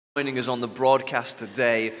Joining us on the broadcast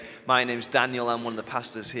today. My name's Daniel. I'm one of the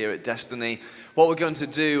pastors here at Destiny. What we're going to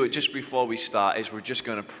do just before we start is we're just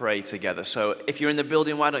going to pray together. So if you're in the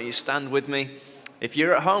building, why don't you stand with me? If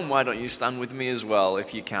you're at home, why don't you stand with me as well,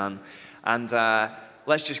 if you can? And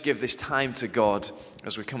let's just give this time to God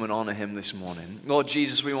as we come and honor Him this morning. Lord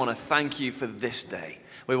Jesus, we want to thank You for this day.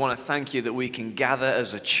 We want to thank You that we can gather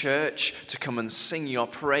as a church to come and sing Your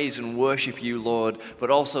praise and worship You, Lord,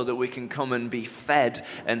 but also that we can come and be fed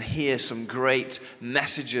and hear some great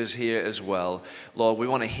messages here as well. Lord, we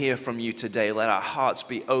want to hear from You today. Let our hearts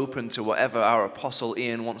be open to whatever our Apostle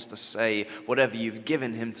Ian wants to say, whatever You've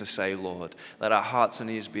given him to say, Lord. Let our hearts and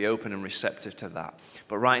ears be open and receptive to that.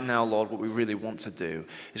 But right now, Lord, what we really want to do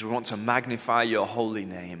is we want to magnify Your holy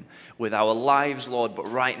name with our lives, Lord, but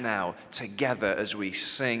right now, together as we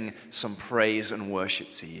sing some praise and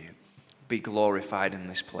worship to You. Be glorified in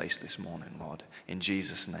this place this morning, Lord, in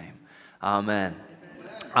Jesus' name. Amen.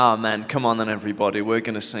 Amen. Come on then, everybody. We're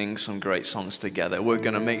going to sing some great songs together. We're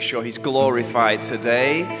going to make sure He's glorified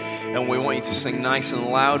today, and we want you to sing nice and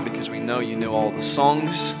loud because we know you know all the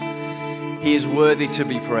songs. He is worthy to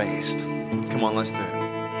be praised. Come on, let's do it.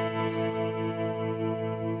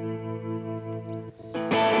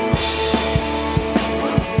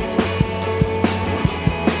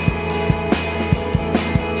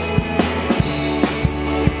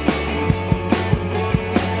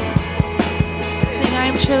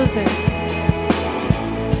 Chosen.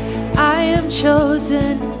 I am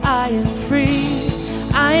chosen, I am free,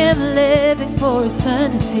 I am living for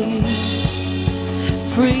eternity,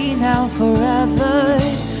 free now forever.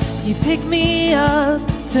 You pick me up,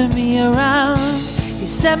 turn me around, you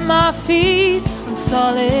set my feet on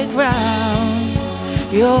solid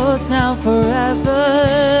ground, yours now forever.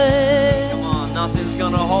 Come on, nothing's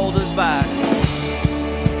gonna hold us back,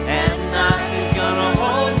 and nothing's gonna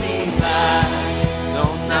hold me back.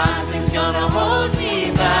 Nothing's gonna hold me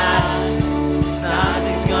back.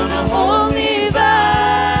 Nothing's gonna hold me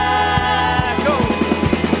back. Go.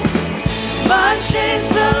 My chains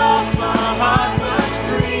fell off, my heart was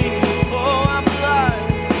free. Oh, I'm alive.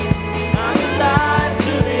 I'm alive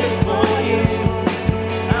to live for You.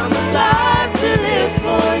 I'm alive to live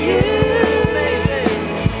for You. Amazing,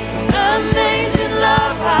 amazing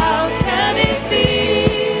love, how can it be?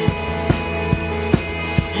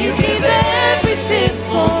 You give everything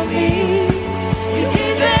for me. You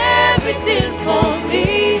give everything for me.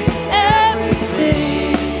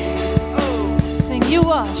 Everything. Oh. Sing, you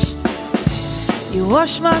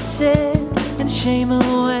wash my sin and shame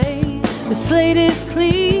away. The slate is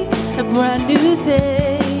clean, a brand new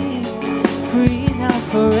day. Free now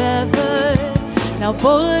forever. Now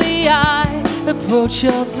boldly I approach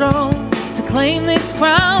Your throne to claim this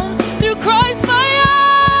crown through Christ my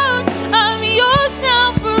own. I'm Yours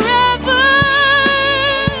now forever.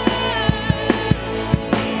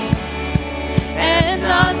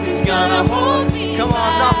 Nothing's gonna hold me back. Come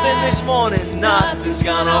on, nothing this morning. Nothing's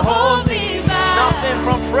gonna hold me back. Nothing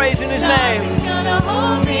from praising His name. Nothing's gonna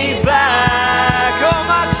hold me back. Oh,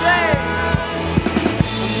 my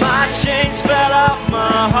chains fell off,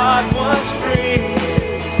 my heart was free.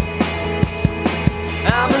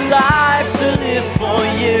 I'm alive to live for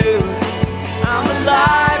You. I'm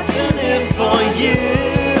alive to live for You.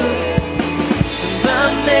 And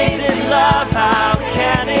amazing love, how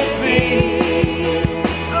can it be?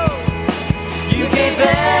 You gave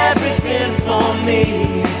everything for me.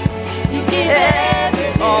 You gave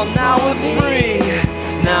everything. Oh, now we're free.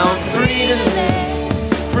 Now I'm free to live,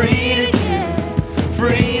 free to give,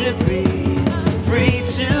 free to be, free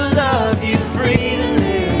to love You, free to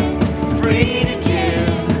live, free to give,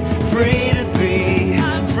 free to be,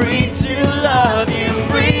 free to love You,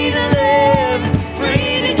 free to live,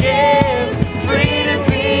 free to give, free to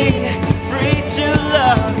be, free to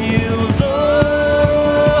love You, Lord.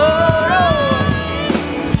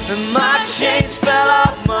 My chains fell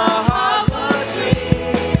off, my heart was free.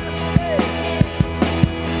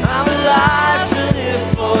 I'm alive to live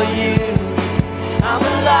for You. I'm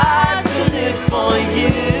alive to live for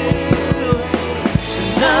You.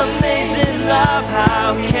 And amazing love, how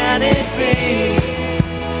can it be?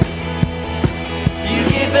 You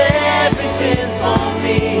give everything for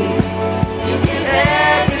me. You give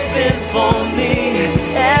everything for me.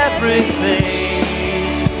 Everything.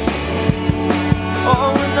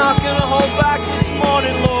 Oh, we're not going to hold back this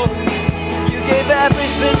morning, Lord. You gave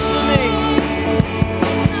everything to me,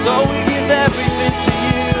 so we give everything to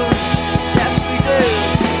You. Yes, we do.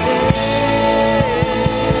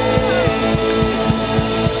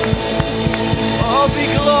 Oh, be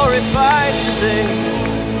glorified today.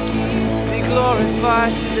 Be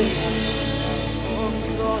glorified today. Oh, be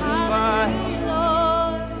glorified.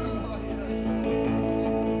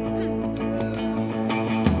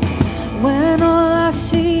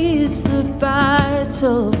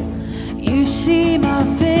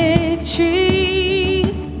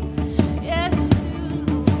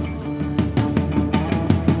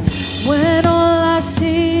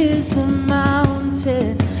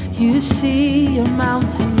 you see a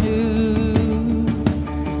mountain move.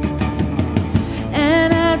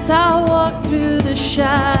 And as I walk through the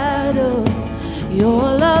shadow,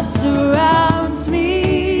 your love surrounds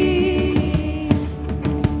me.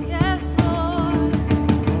 Yes, Lord.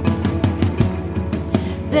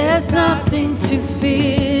 There's nothing to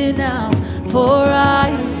fear now, for I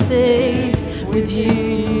am safe with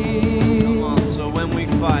you. Come on, so when we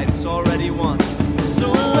fight, it's already won.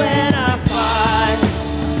 So when I fight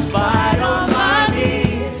on my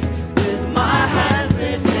knees, with my hands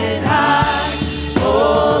lifted high.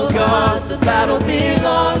 Oh God, the battle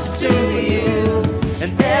belongs to you,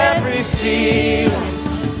 and every fear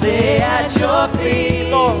lay at your feet,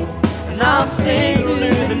 Lord, and I'll sing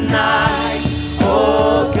through the night.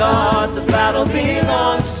 Oh God, the battle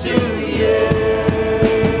belongs to you.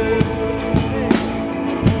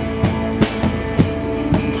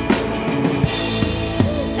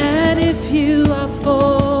 If you are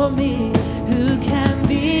for me, who can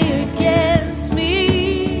be against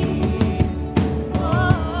me?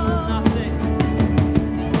 Oh.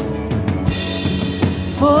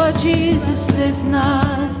 For Jesus, there's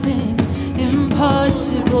nothing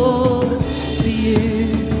impossible for you.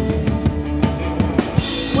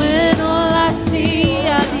 When all I see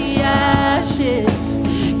are the ashes,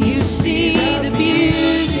 you see the beauty.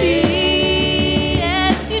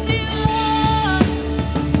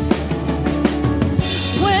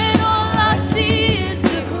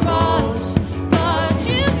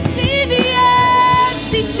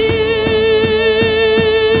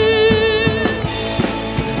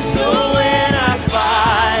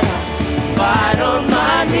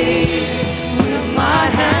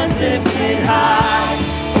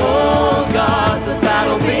 Oh God, the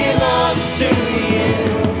battle belongs to you,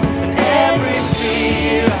 and every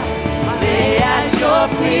fear I lay at your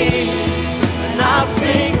feet, and I'll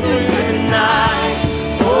sing through the night.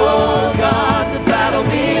 Oh God, the battle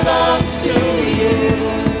belongs to you.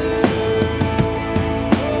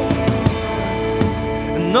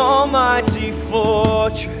 An almighty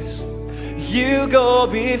fortress, you go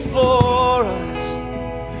before us.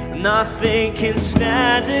 Nothing can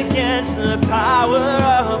stand against the power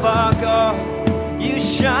of our God. You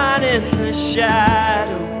shine in the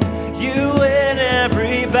shadow, you win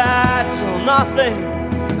every battle.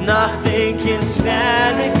 Nothing can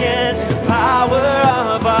stand against the power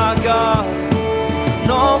of our God.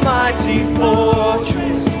 An almighty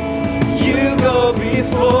fortress, you go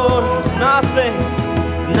before us. Nothing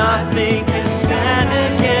can stand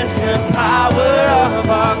against the power of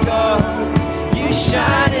our God. You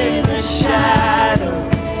shine in the shadow,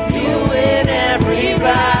 you win every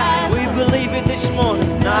battle. We believe it this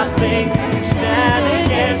morning. Nothing can stand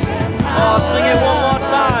against. Oh, sing it one more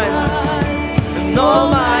time. An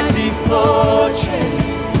almighty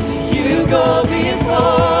fortress, you go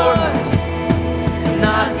before us.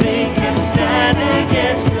 Nothing can stand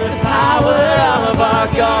against the power of our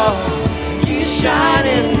God. You shine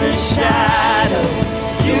in the shadow,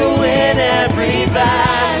 you win every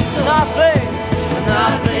battle.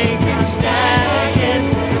 Nothing can stand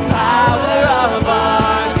against the power of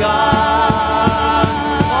our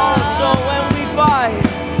God. Oh, so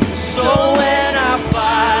when I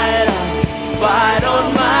fight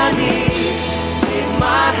on my knees, with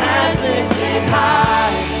my hands lifted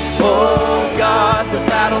high. Oh God, the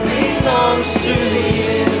battle belongs to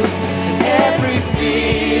you. Every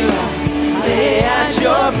fear I lay at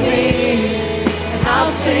your feet, and I'll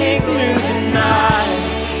sing through the night.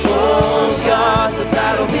 Oh God, the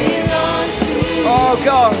battle belongs to you. Oh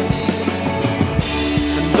God.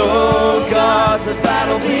 And oh God, the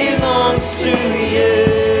battle belongs to you.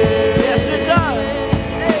 Yes, it does.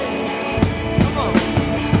 Hey, come on.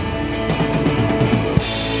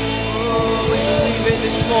 Oh, we believe it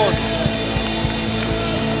this morning.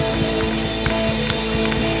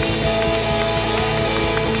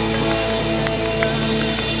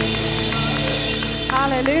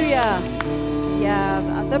 Hallelujah. Yeah,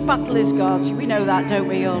 the battle is God's. We know that, don't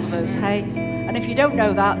we, all of us? Hey? And if you don't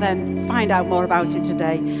know that, then find out more about it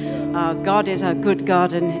today. God is a good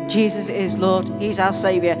God, and Jesus is Lord. He's our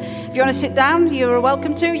Saviour. If you want to sit down, you're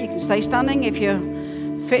welcome to. You can stay standing if you're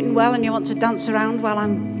fitting well and you want to dance around while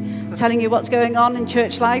I'm telling you what's going on in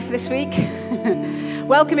church life this week.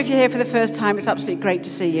 Welcome if you're here for the first time. It's absolutely great to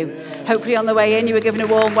see you. Hopefully on the way in you were given a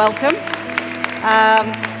warm welcome.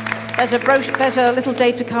 There's a brochure, there's a little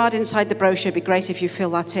data card inside the brochure. It'd be great if you fill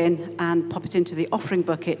that in and pop it into the offering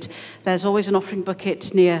bucket. There's always an offering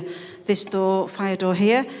bucket near this door, fire door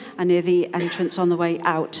here, and near the entrance on the way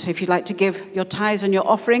out. If you'd like to give your tithes and your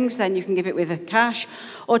offerings, then you can give it with a cash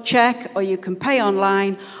or cheque, or you can pay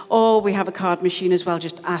online, or we have a card machine as well.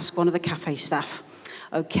 Just ask one of the cafe staff.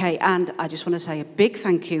 Okay, and I just want to say a big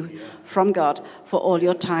thank you from God for all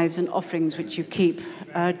your tithes and offerings, which you keep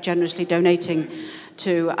generously donating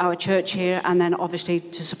to our church here, and then obviously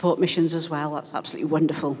to support missions as well. That's absolutely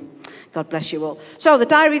wonderful. God bless you all. So the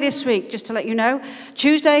diary this week, just to let you know,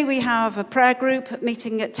 Tuesday we have a prayer group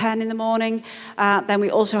meeting at 10 in the morning. Then we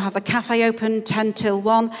also have the cafe open 10 till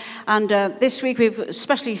 1. And this week we're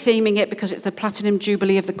especially theming it because it's the Platinum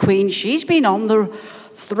Jubilee of the Queen. She's been on the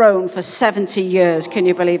throne for 70 years. Can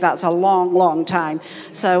you believe that's a long, long time?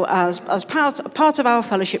 So as part of our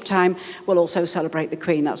fellowship time, we'll also celebrate the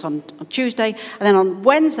Queen. That's on Tuesday. And then on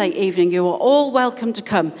Wednesday evening, you are all welcome to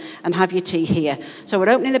come and have your tea here. So we're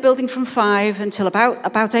opening the building from 5 until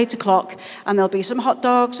about 8 o'clock. And there'll be some hot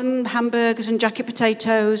dogs and hamburgers and jacket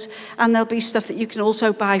potatoes. And there'll be stuff that you can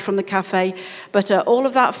also buy from the cafe. But all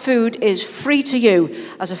of that food is free to you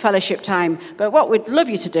as a fellowship time. But what we'd love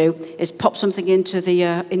you to do is pop something into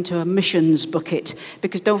a missions bucket,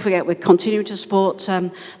 because don't forget we're continuing to support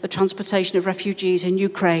the transportation of refugees in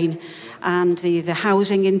Ukraine and the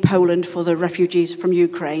housing in Poland for the refugees from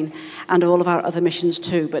Ukraine, and all of our other missions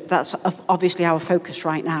too. But that's obviously our focus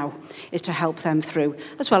right now, is to help them through,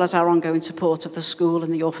 as well as our ongoing support of the school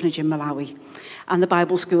and the orphanage in Malawi and the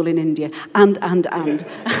Bible school in India, and.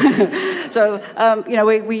 So,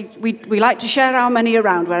 we like to share our money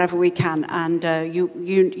around wherever we can, and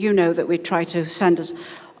you know that we try to send us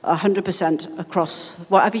 100% across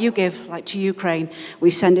whatever you give, like to Ukraine, we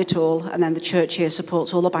send it all, and then the church here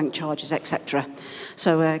supports all the bank charges, etc.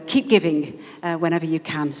 So keep giving whenever you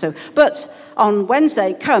can. But on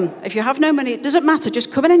Wednesday, come. If you have no money, it doesn't matter.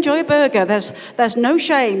 Just come and enjoy a burger. There's no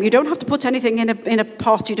shame. You don't have to put anything in a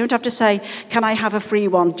pot. You don't have to say, "Can I have a free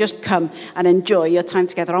one?" Just come and enjoy your time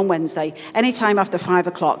together on Wednesday, anytime after 5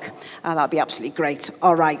 o'clock. That'd be absolutely great.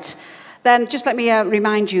 All right. Then just let me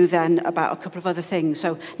remind you then about a couple of other things.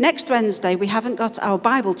 So next Wednesday, we haven't got our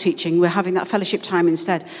Bible teaching. We're having that fellowship time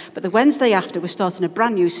instead. But the Wednesday after, we're starting a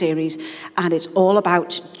brand new series, and it's all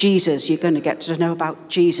about Jesus. You're going to get to know about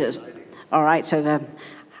Jesus. All right, so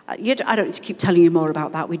I don't need to keep telling you more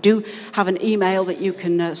about that. We do have an email that you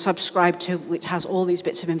can subscribe to, which has all these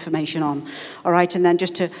bits of information on. All right, and then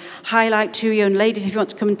just to highlight to you, and ladies, if you want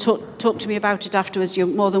to come and talk to me about it afterwards, you're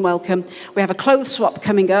more than welcome. We have a clothes swap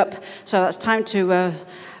coming up, so that's time to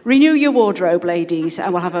renew your wardrobe, ladies,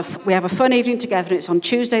 and we have a fun evening together, and it's on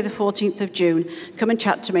Tuesday the 14th of June. Come and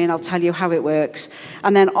chat to me and I'll tell you how it works.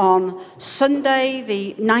 And then on Sunday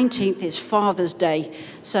the 19th is Father's Day.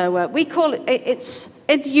 So we call it's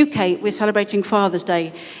in the UK, we're celebrating Father's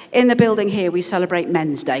Day. In the building here, we celebrate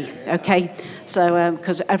Men's Day, okay? So,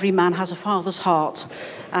 because every man has a father's heart,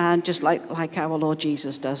 and just like our Lord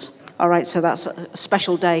Jesus does. All right, so that's a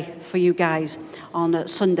special day for you guys on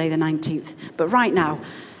Sunday the 19th. But right now,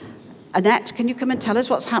 Annette, can you come and tell us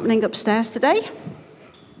what's happening upstairs today?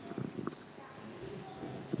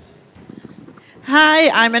 Hi,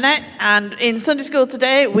 I'm Annette, and in Sunday school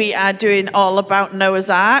today, we are doing all about Noah's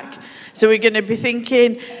Ark. So we're going to be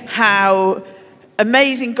thinking how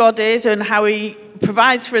amazing God is and how he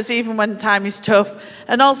provides for us even when time is tough,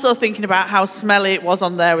 and also thinking about how smelly it was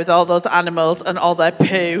on there with all those animals and all their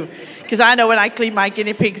poo. Because I know when I clean my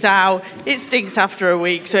guinea pigs out, it stinks after a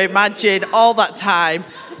week. So imagine all that time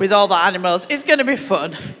with all the animals. It's going to be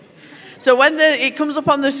fun. So when it comes up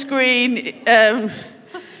on the screen,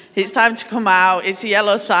 it's time to come out. It's a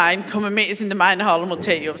yellow sign. Come and meet us in the minor hall and we'll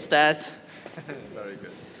take you upstairs. Very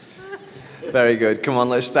good. Very good. Come on,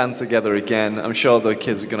 let's stand together again. I'm sure the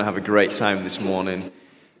kids are going to have a great time this morning.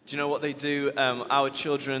 Do you know what they do? Our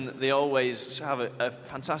children, they always have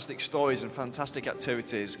fantastic stories and fantastic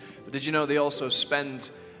activities. But did you know they also spend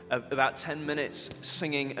about 10 minutes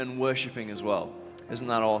singing and worshiping as well? Isn't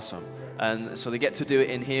that awesome? And so they get to do it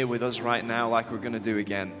in here with us right now, like we're going to do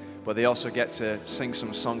again. But they also get to sing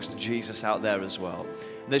some songs to Jesus out there as well.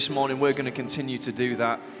 This morning we're going to continue to do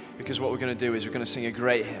that, because what we're going to do is we're going to sing a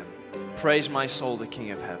great hymn. Praise my soul, the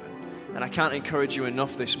King of heaven. And I can't encourage you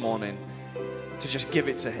enough this morning to just give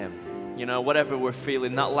it to him. You know, whatever we're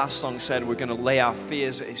feeling, that last song said we're going to lay our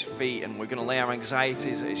fears at his feet, and we're going to lay our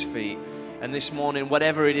anxieties at his feet. And this morning,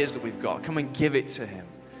 whatever it is that we've got, come and give it to him.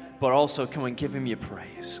 But also come and give him your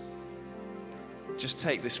praise. Just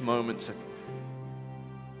take this moment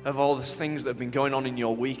of all the things that have been going on in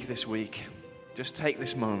your week this week. Just take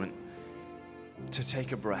this moment to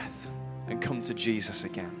take a breath and come to Jesus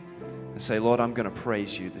again and say, Lord, I'm going to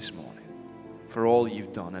praise you this morning for all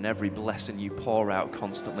you've done and every blessing you pour out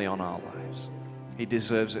constantly on our lives. He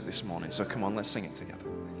deserves it this morning. So come on, let's sing it together.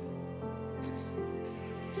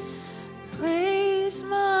 Praise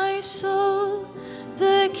my soul,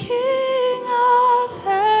 the King of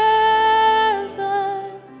heaven,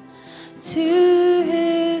 to him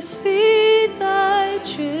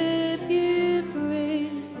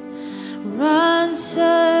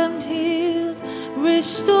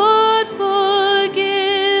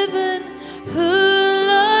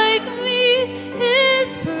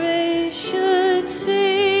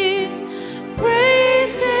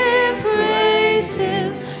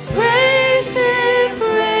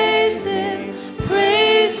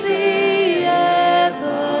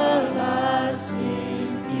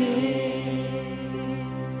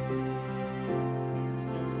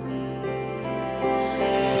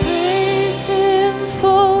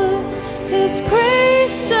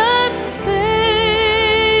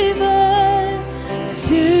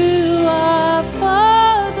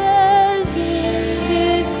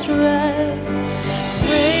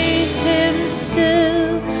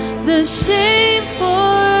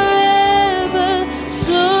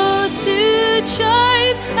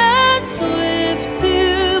chide and swift to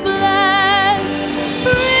bless.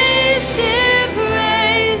 Praise Him,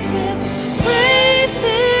 praise Him, praise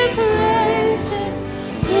Him, praise Him.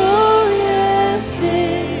 Glorious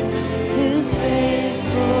in His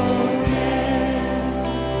faithfulness.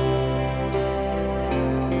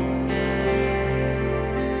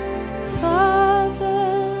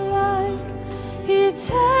 Father-like, He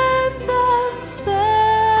tends and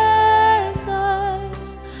spares us.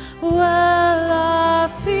 Well, our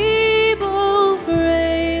feeble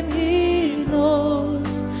frame He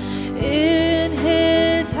knows. In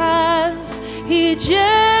His hands He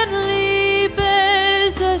gently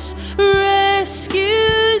bears us,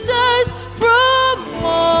 rescues us from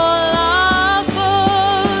all our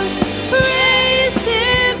foes. Praise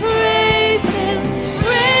Him, praise Him,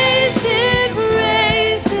 praise Him,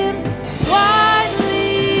 praise Him.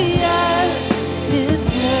 Widely as His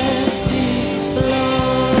blessings flow.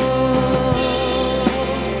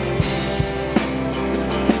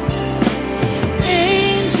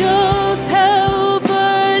 Angels help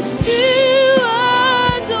us to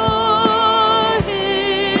adore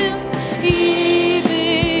Him. Ye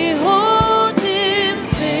behold Him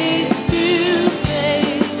face to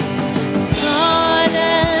face. Sun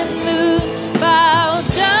and moon bow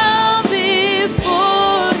down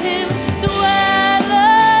before Him.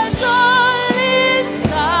 Dwellers all in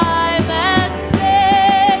time and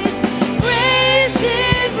space. Praise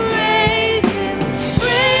Him, praise Him,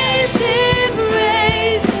 praise Him,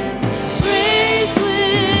 praise Him. Praise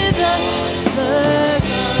with us the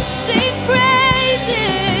God. Sing praise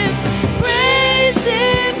Him, praise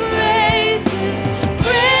Him, praise Him,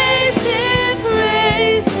 praise Him,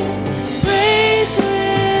 praise Him. Praise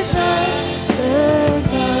with us the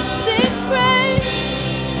God. Sing praise.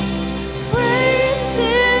 Praise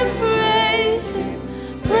Him, praise Him,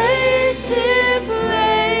 praise Him,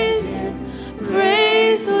 praise Him.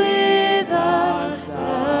 Praise with us the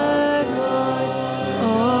God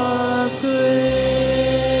of grace.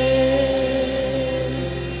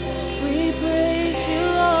 We praise You,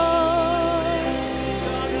 Lord.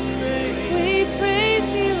 We praise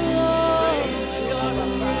You, Lord.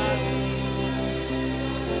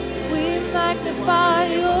 We magnify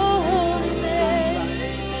Your holy name.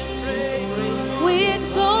 We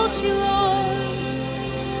exalt You, Lord.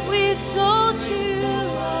 We exalt You, Lord.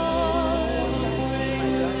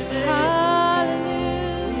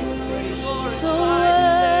 Hallelujah. So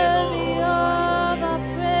worthy of our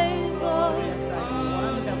praise, Lord.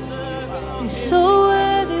 You're so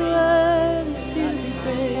worthy, worthy to be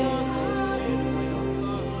praised.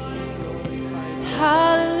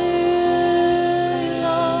 Hallelujah,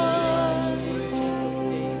 Lord.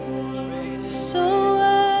 You're so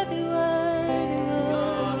worthy, worthy, worthy.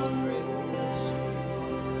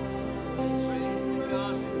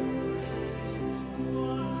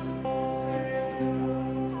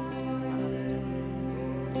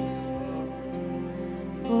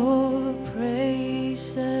 Oh,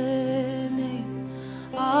 praise the name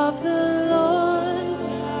of the Lord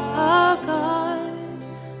our God.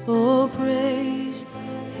 Oh, praise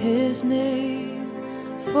His name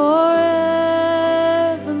forevermore.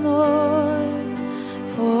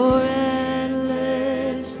 For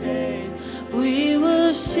endless days we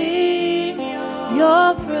will sing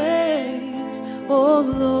Your praise, oh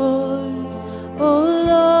Lord, oh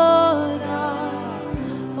Lord,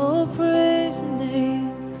 oh praise the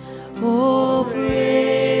name, oh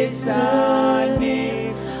praise the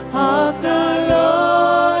name of the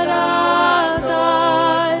Lord our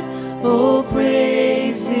God, oh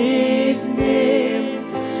praise His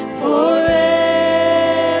name forevermore.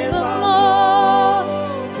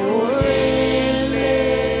 For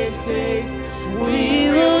endless days we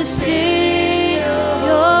will sing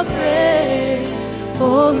Your praise,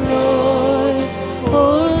 oh Lord.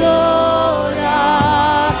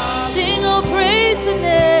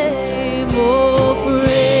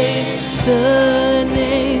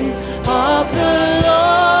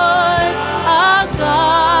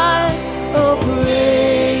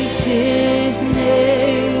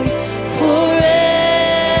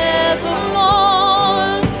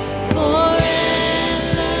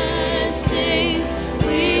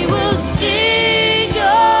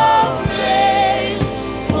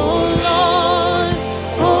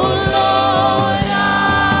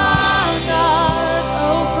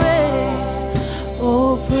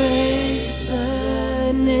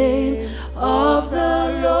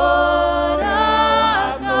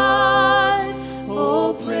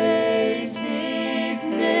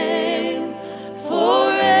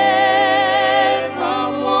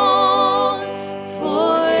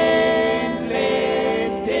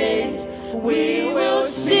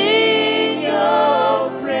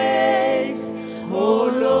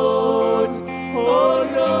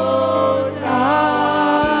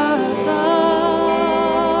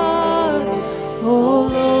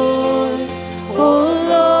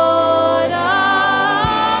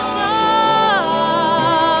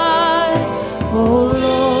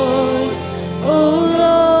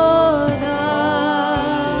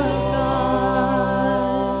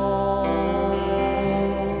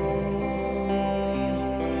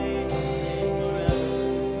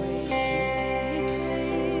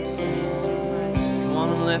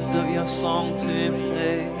 lift up your song to him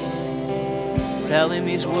today. Tell him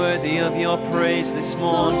he's worthy of your praise this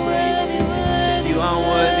morning. You are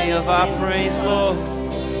worthy of our praise, Lord.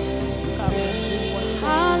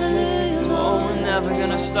 Oh, we're never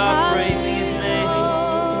gonna stop praising his name.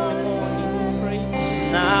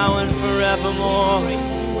 Now and forevermore,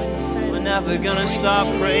 we're never gonna stop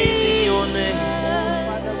praising your name.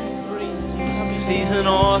 Because he's an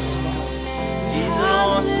awesome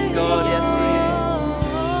God, yes he is.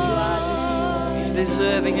 He's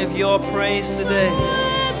deserving of your praise today.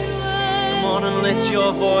 Come on and lift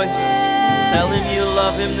your voices. Tell him you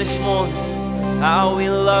love him this morning. How we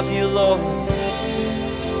love you, Lord.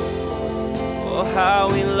 Oh, how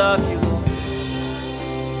we love you, Lord.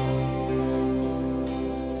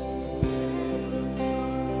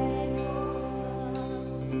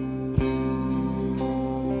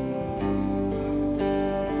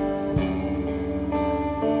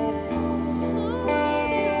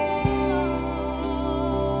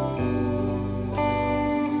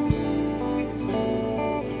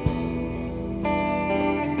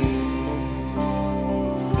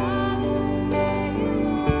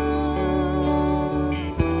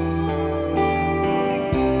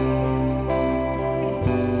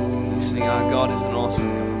 God is an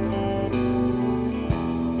awesome God.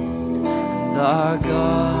 And our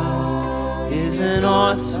God is an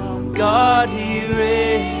awesome God. He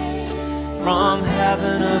reigns from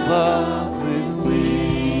heaven above with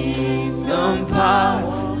wisdom, power,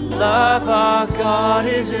 and love. Our God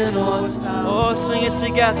is an awesome. Oh, sing it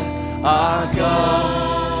together. Our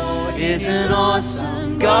God is an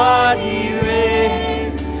awesome God. He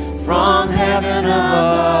reigns from heaven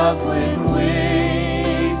above with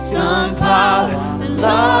wisdom, power, and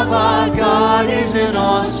love. Our God is an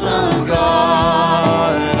awesome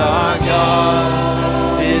God. Our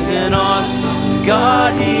God is an awesome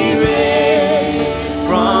God. He reigns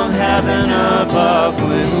from heaven above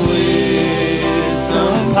with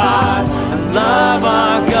wisdom, power, and love.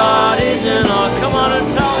 Our God is an awesome. Come on and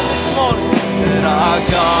tell him this morning that our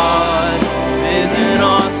God is an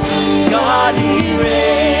awesome God. He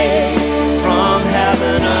reigns from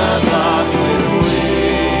heaven above with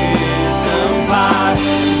wisdom, power,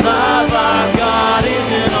 love. Our God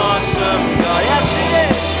is an awesome God. Yes, he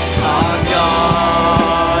is. Our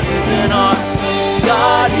God is an awesome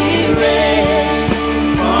God. He reigns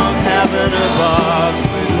from heaven above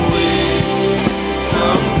with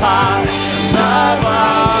wisdom, power, love.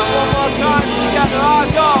 One more time together. Our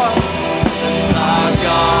God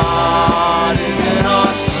is an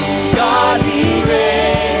awesome God. He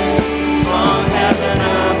reigns from heaven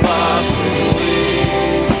above with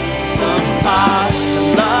wisdom, power,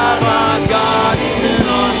 love. Our God is an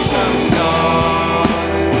awesome God.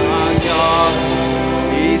 Our God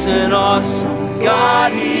is an awesome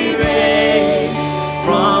God. He reigns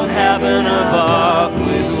from heaven above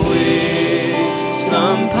with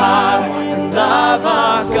wisdom, power, and love.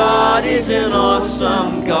 Our God is an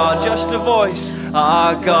awesome God. Just a voice.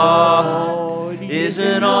 Our God is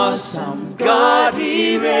an awesome God.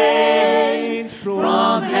 He reigns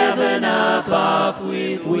from heaven above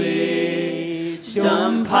with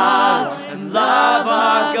wisdom, power, and love.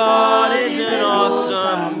 Our God is an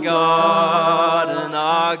awesome God. And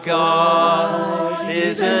our God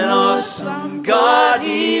is an awesome God.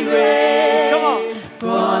 He reigns, come on,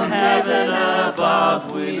 from heaven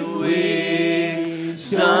above with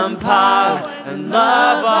wisdom, power, and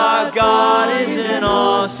love. Our God is an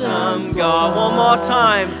awesome God. One more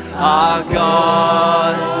time. Our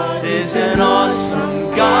God is an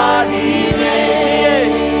awesome God. He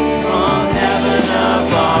reigns from heaven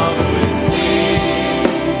above with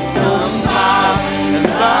wisdom, power, and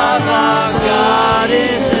love. Our God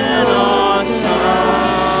is an awesome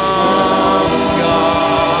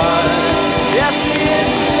God. Yes, he is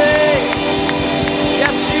today.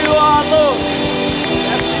 Yes, you are, Lord.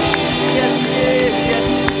 Yes, he is.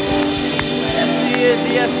 Yes, he is.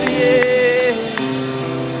 Yes, he is.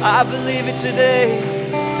 I believe it today.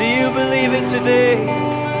 Do you believe it today?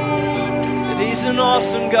 That he's an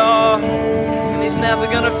awesome God and he's never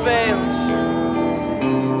gonna fail us.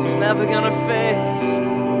 He's never gonna fail us.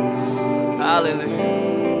 Hallelujah.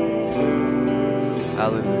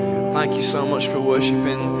 Hallelujah. Thank you so much for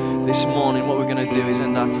worshiping this morning. What we're gonna do is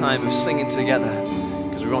end our time of singing together,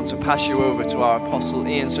 because we want to pass you over to our Apostle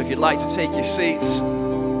Ian. So if you'd like to take your seats,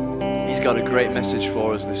 he's got a great message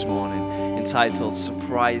for us this morning entitled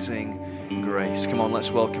Surprising Grace. Come on, let's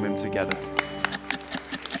welcome him together.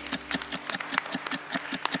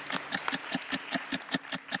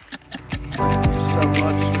 So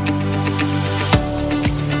much.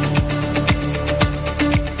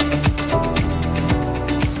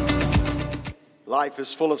 life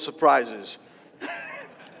is full of surprises.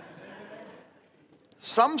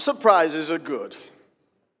 Some surprises are good,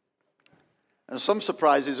 and some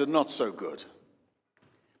surprises are not so good.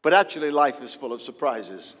 But actually, life is full of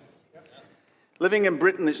surprises. Living in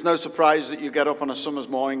Britain, it's no surprise that you get up on a summer's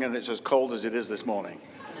morning and it's as cold as it is this morning.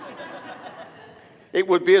 It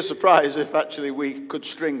would be a surprise if actually we could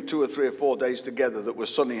string 2 or 3 or 4 days together that were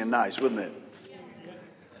sunny and nice, wouldn't it?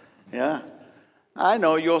 Yeah. I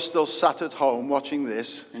know you're still sat at home watching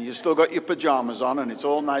this, and you've still got your pajamas on, and it's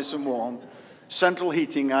all nice and warm. Central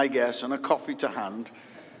heating, I guess, and a coffee to hand.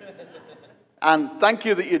 And thank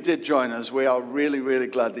you that you did join us. We are really, really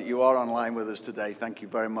glad that you are online with us today. Thank you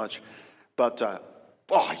very much. But,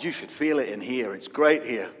 you should feel it in here. It's great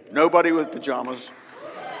here. Nobody with pajamas.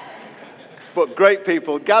 But great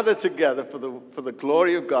people gather together for the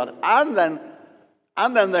glory of God. And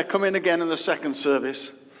then they're coming again in the second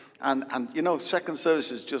service. And second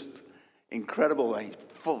service is just incredible. They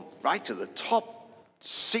full right to the top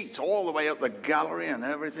seat, all the way up the gallery and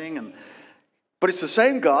everything. But it's the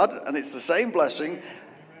same God, and it's the same blessing.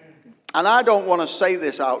 And I don't want to say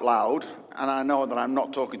this out loud, and I know that I'm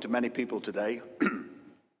not talking to many people today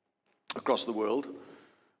across the world.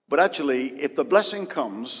 But actually, if the blessing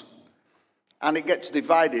comes and it gets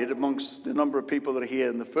divided amongst the number of people that are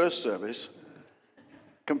here in the first service,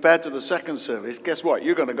 compared to the second service, guess what?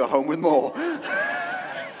 You're going to go home with more.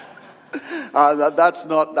 That's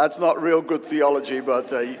not real good theology,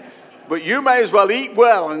 but you may as well eat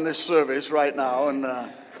well in this service right now.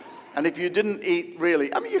 And if you didn't eat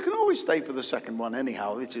really, you can always stay for the second one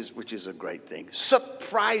anyhow, which is a great thing.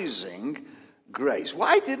 Surprising grace.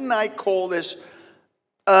 Why didn't I call this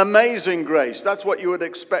amazing grace? That's what you would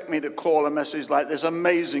expect me to call a message like this,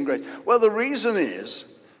 amazing grace. Well, the reason is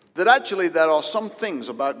that actually there are some things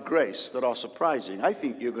about grace that are surprising. I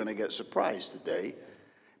think you're going to get surprised today.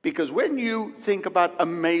 Because when you think about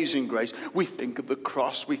amazing grace, we think of the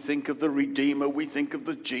cross, we think of the Redeemer, we think of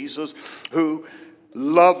the Jesus who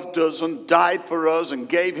loved us and died for us and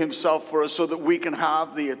gave himself for us so that we can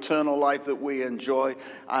have the eternal life that we enjoy.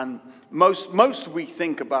 And most we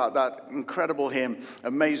think about that incredible hymn,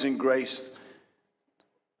 Amazing Grace,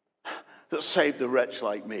 that saved a wretch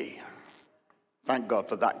like me. Thank God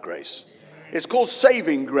for that grace. It's called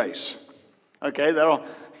saving grace. Okay,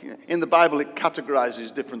 in the Bible, it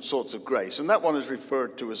categorizes different sorts of grace, and that one is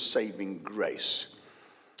referred to as saving grace.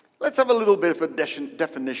 Let's have a little bit of a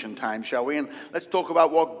definition time, shall we? And let's talk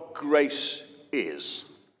about what grace is.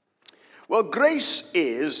 Well, grace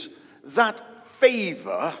is that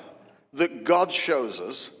favor that God shows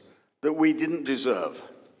us that we didn't deserve.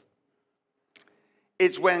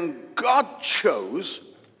 It's when God chose,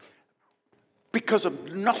 because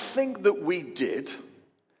of nothing that we did,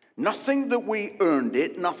 nothing that we earned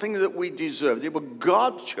it, nothing that we deserved it, but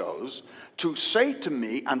God chose to say to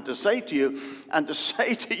me and to say to you and to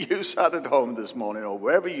say to you sat at home this morning or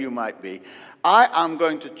wherever you might be, I am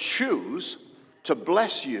going to choose to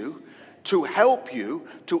bless you, to help you,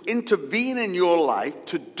 to intervene in your life,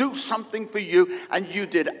 to do something for you, and you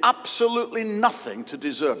did absolutely nothing to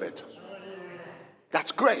deserve it.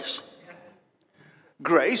 That's grace.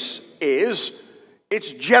 Grace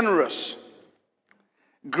it's generous.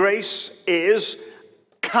 Grace is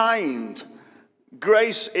kind.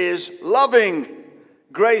 Grace is loving.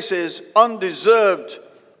 Grace is undeserved.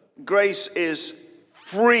 Grace is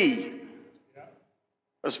free.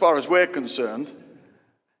 As far as we're concerned,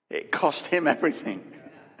 it cost him everything.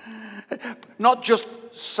 Not just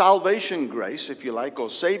salvation grace, if you like, or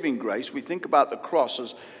saving grace. We think about the cross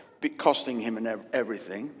as costing him and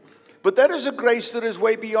everything. But there is a grace that is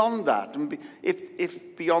way beyond that. And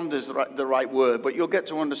if beyond is the right word, but you'll get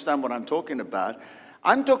to understand what I'm talking about.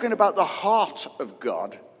 I'm talking about the heart of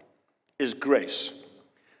God is grace.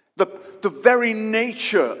 The very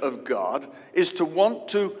nature of God is to want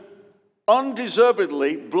to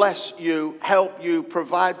undeservedly bless you, help you,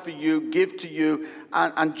 provide for you, give to you,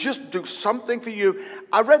 and just do something for you.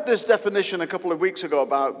 I read this definition a couple of weeks ago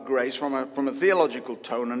about grace from a theological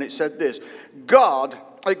tone, and it said this: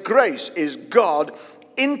 grace is God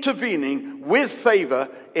intervening with favor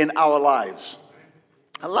in our lives.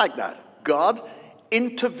 I like that. God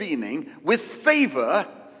intervening with favor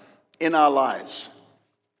in our lives.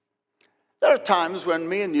 There are times when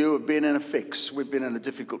me and you have been in a fix. We've been in a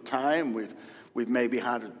difficult time. We've maybe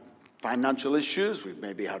had financial issues. We've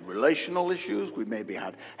maybe had relational issues. We've maybe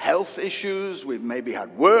had health issues. We've maybe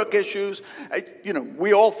had work issues.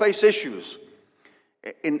 We all face issues.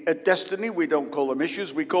 At Destiny, we don't call them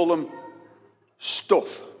issues. We call them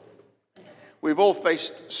stuff. We've all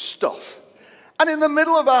faced stuff. And in the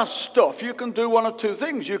middle of our stuff, you can do one of two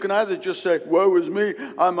things. You can either just say, woe is me,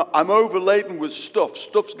 I'm overladen with stuff.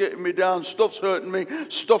 Stuff's getting me down, stuff's hurting me,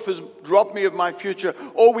 stuff has robbed me of my future.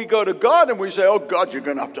 Or we go to God and we say, oh God, you're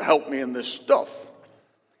going to have to help me in this stuff.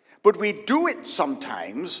 But we do it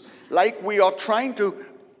sometimes like we are trying to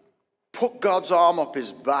put God's arm up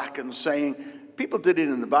his back and saying, people did it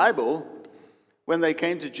in the Bible when they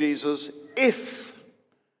came to Jesus, if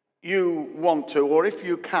you want to, or if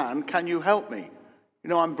you can you help me? You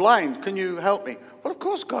know, I'm blind, can you help me? Well, of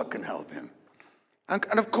course God can help him.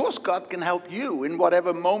 And of course God can help you in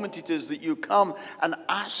whatever moment it is that you come and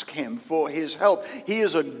ask him for his help. He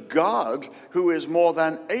is a God who is more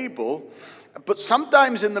than able. But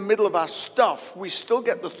sometimes in the middle of our stuff, we still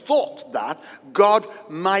get the thought that God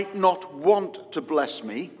might not want to bless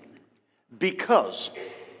me because.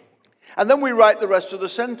 And then we write the rest of the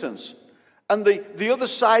sentence. And the other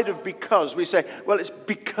side of because, we say, well, it's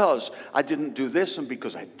because I didn't do this, and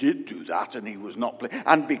because I did do that, and he was not,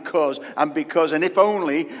 and because, and if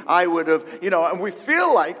only I would have, and we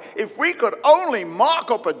feel like if we could only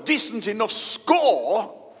mark up a decent enough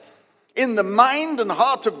score in the mind and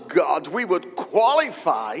heart of God, we would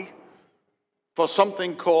qualify for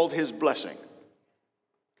something called his blessing.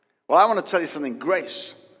 Well, I want to tell you something.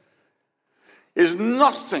 Grace is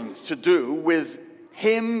nothing to do with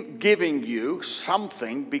him giving you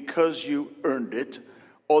something because you earned it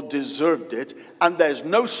or deserved it, and there's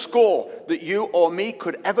no score that you or me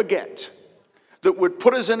could ever get that would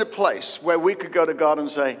put us in a place where we could go to God and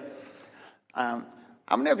say, how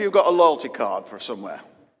many of you got a loyalty card for somewhere?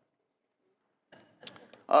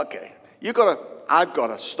 Okay, I've got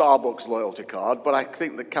a Starbucks loyalty card, but I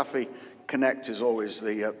think the Cafe Connect is always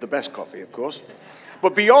the best coffee, of course.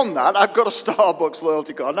 But beyond that, I've got a Starbucks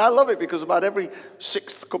loyalty card. And I love it because about every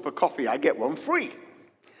 6th cup of coffee, I get one free.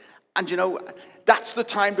 And that's the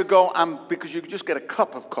time to go, because you just get a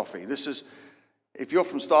cup of coffee. This is, if you're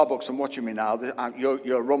from Starbucks and watching me now,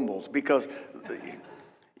 you're rumbled. Because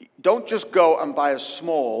don't just go and buy a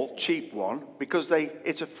small, cheap one, because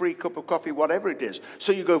it's a free cup of coffee, whatever it is.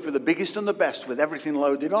 So you go for the biggest and the best with everything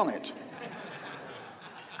loaded on it.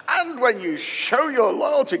 And when you show your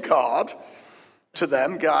loyalty card to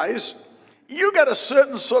them, guys, you get a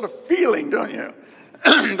certain sort of feeling, don't you?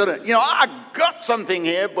 I got something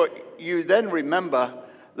here, but you then remember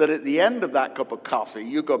that at the end of that cup of coffee,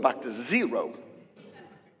 you go back to 0.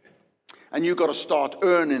 And you've got to start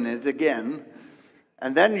earning it again.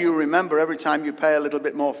 And then you remember every time you pay a little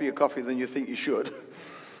bit more for your coffee than you think you should,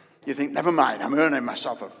 you think, never mind, I'm earning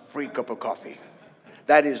myself a free cup of coffee.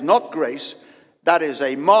 That is not grace. That is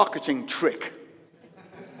a marketing trick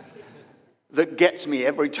that gets me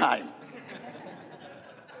every time.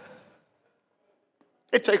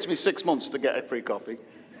 It takes me 6 months to get a free coffee.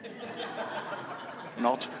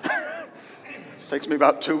 Not. It takes me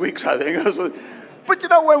about 2 weeks, I think.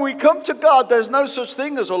 But when we come to God, there's no such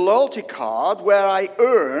thing as a loyalty card where I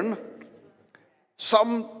earn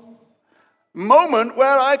some moment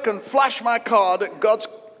where I can flash my card at God's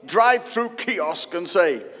drive-through kiosk and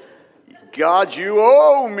say, God, you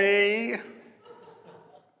owe me.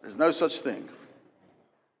 There's no such thing.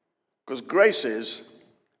 Because grace is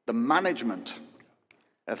the management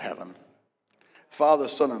of heaven. Father,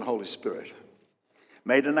 Son, and Holy Spirit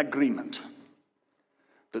made an agreement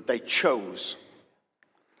that they chose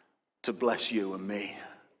to bless you and me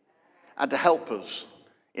and to help us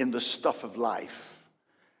in the stuff of life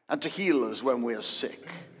and to heal us when we are sick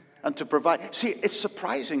and to provide. See, it's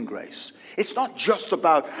surprising grace. It's not just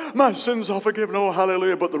about my sins are forgiven, oh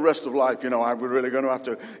hallelujah, but the rest of life, I'm really going to have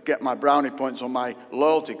to get my brownie points on my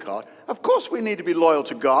loyalty card. Of course we need to be loyal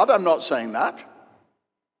to God. I'm not saying that.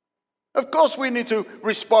 Of course we need to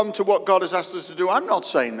respond to what God has asked us to do. I'm not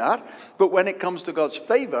saying that. But when it comes to God's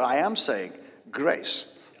favor, I am saying grace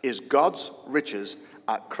is God's riches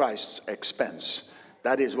at Christ's expense.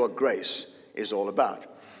 That is what grace is all about.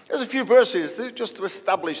 There's a few verses just to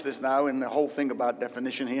establish this now in the whole thing about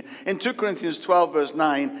definition here. In 2 Corinthians 12, verse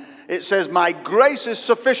 9, it says, my grace is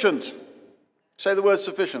sufficient. Say the word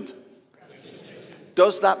sufficient.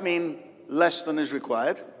 Does that mean less than is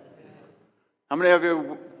required? How many of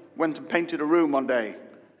you went and painted a room one day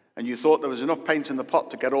and you thought there was enough paint in the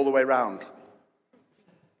pot to get all the way round?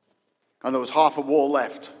 And there was half a wall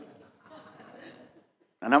left.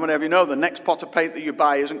 And how many of you know the next pot of paint that you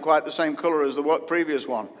buy isn't quite the same color as the previous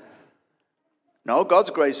one? No, God's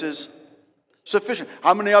grace is sufficient.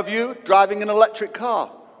 How many of you driving an electric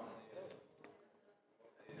car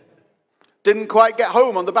didn't quite get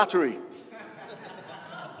home on the battery?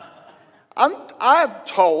 I'm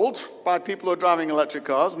told by people who are driving electric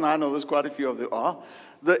cars, and I know there's quite a few of them are,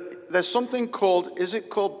 there's something called, is it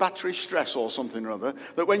called battery stress or something or other,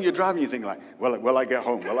 that when you're driving you think like, well, will I get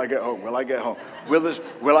home? Will I get home? Will I get home?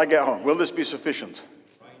 Will I get home? Will this be sufficient?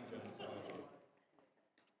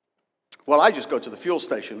 Well, I just go to the fuel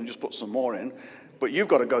station and just put some more in, but you've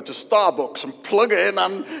got to go to Starbucks and plug in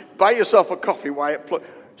and buy yourself a coffee while it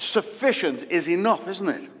sufficient is enough, isn't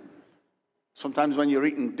it? Sometimes when you're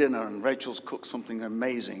eating dinner and Rachel's cooked something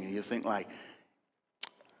amazing and you think like,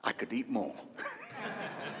 I could eat more.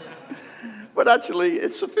 But actually,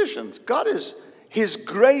 it's sufficient. His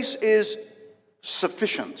grace is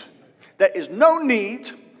sufficient. There is no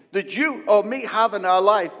need that you or me have in our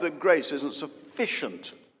life that grace isn't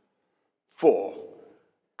sufficient for.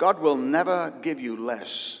 God will never give you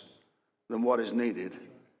less than what is needed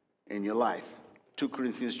in your life. 2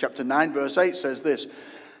 Corinthians chapter 9, verse 8 says this,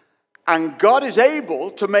 and God is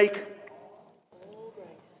able to make,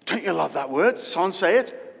 don't you love that word? Someone say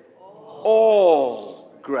it.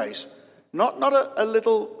 All grace. Not a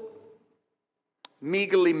little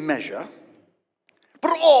meagerly measure,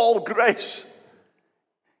 but all grace.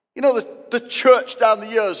 You know, the church down the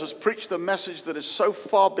years has preached a message that is so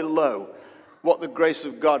far below what the grace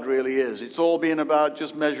of God really is. It's all been about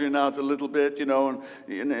just measuring out a little bit, and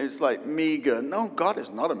it's like meager. No, God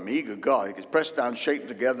is not a meager God. He's pressed down, shaken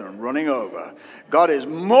together, and running over. God is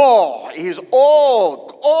more. He's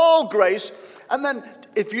all grace. And then,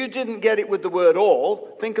 if you didn't get it with the word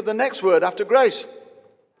all, think of the next word after grace.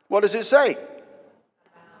 What does it say?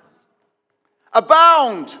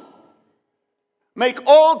 Abound. Make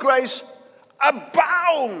all grace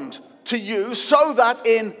abound to you, so that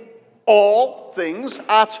in all things,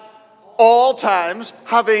 at all times,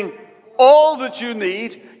 having all that you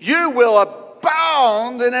need, you will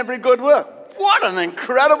abound in every good work. What an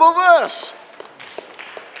incredible verse.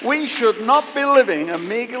 We should not be living a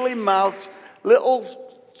meagerly mouthed, little,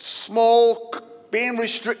 small, being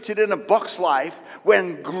restricted in a box life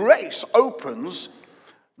when grace opens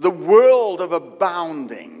the world of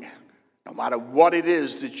abounding. No matter what it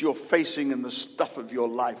is that you're facing in the stuff of your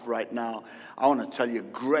life right now, I want to tell you,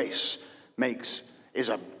 grace is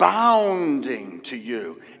abounding to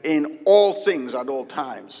you in all things at all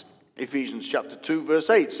times. Ephesians chapter 2,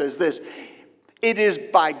 verse 8 says this, it is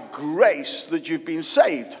by grace that you've been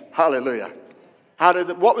saved. Hallelujah.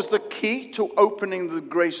 What was the key to opening the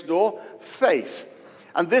grace door? Faith.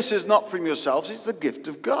 And this is not from yourselves, it's the gift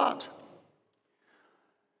of God.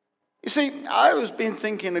 You see, I have been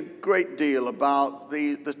thinking a great deal about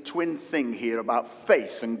the twin thing here about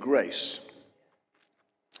faith and grace.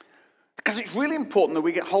 Because it's really important that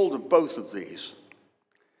we get hold of both of these.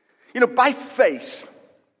 By faith,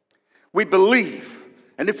 we believe.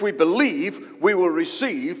 And if we believe, we will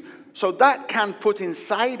receive. So that can put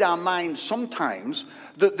inside our minds sometimes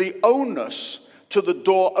that the onus to the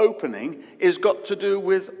door opening is got to do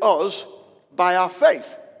with us by our faith.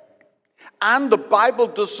 And the Bible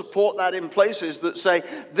does support that in places that say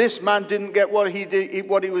this man didn't get what he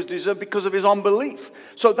was deserved because of his unbelief.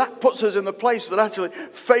 So that puts us in the place that actually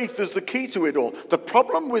faith is the key to it all. The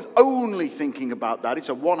problem with only thinking about that, it's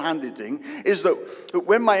a one-handed thing, is that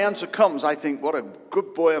when my answer comes, I think, what a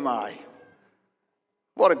good boy am I.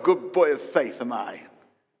 What a good boy of faith am I.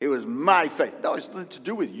 It was my faith. No, it's nothing to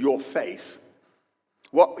do with your faith.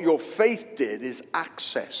 What your faith did is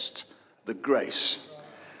accessed the grace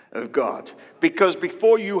of God. Because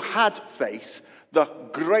before you had faith, the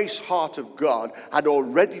grace heart of God had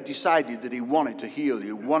already decided that he wanted to heal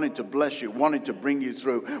you, wanted to bless you, wanted to bring you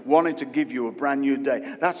through, wanted to give you a brand new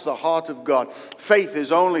day. That's the heart of God. Faith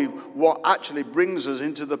is only what actually brings us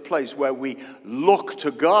into the place where we look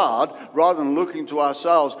to God rather than looking to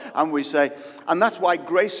ourselves, and we say, and that's why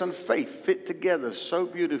grace and faith fit together so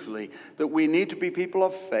beautifully, that we need to be people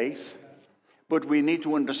of faith. But we need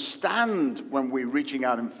to understand when we're reaching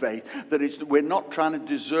out in faith that we're not trying to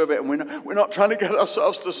deserve it, and we're not trying to get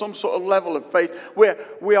ourselves to some sort of level of faith where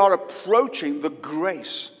we are approaching the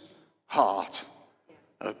grace heart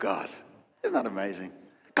of God. Isn't that amazing?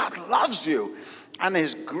 God loves you, and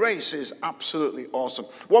his grace is absolutely awesome.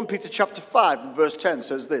 1 Peter chapter 5 verse 10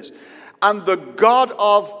 says this, and the God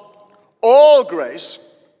of all grace,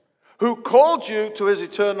 who called you to his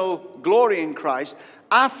eternal glory in Christ,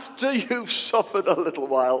 after you've suffered a little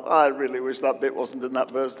while. I really wish that bit wasn't in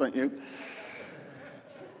that verse, don't you?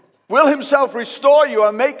 Will himself restore you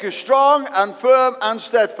and make you strong and firm and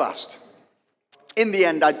steadfast. In the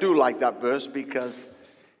end, I do like that verse, because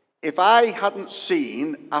if I hadn't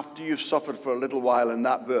seen after you've suffered for a little while in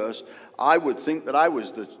that verse, I would think that I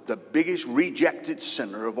was the biggest rejected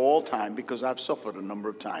sinner of all time, because I've suffered a number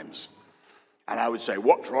of times. And I would say,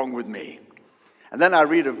 what's wrong with me? And then I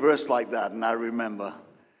read a verse like that and I remember,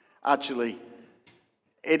 actually,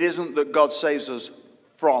 It isn't that God saves us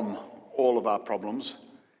from all of our problems.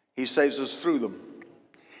 He saves us through them.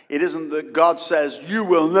 It isn't that God says, you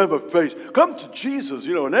will never face, come to Jesus,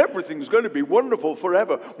 and everything's going to be wonderful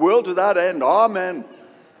forever. World without end. Amen.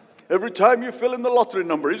 Every time you fill in the lottery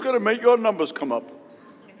number, he's going to make your numbers come up.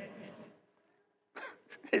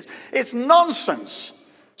 It's nonsense.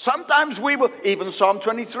 Sometimes we will, even Psalm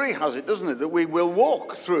 23 has it, doesn't it? That we will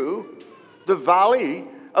walk through the valley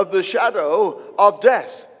of the shadow of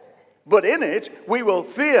death. But in it, we will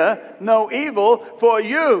fear no evil, for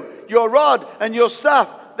you, your rod and your staff,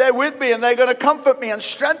 they're with me, and they're going to comfort me and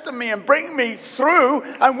strengthen me and bring me through.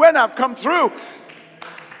 And when I've come through,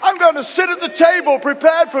 I'm going to sit at the table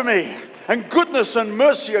prepared for me. And goodness and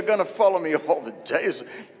mercy are going to follow me all the days.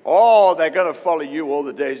 Oh, they're going to follow you all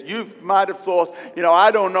the days. You might have thought, I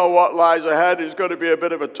don't know what lies ahead. It's going to be a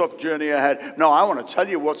bit of a tough journey ahead. No, I want to tell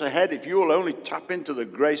you what's ahead if you will only tap into the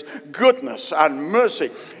grace, goodness, and mercy.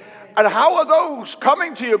 And how are those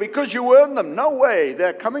coming to you because you earned them? No way.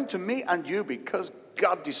 They're coming to me and you because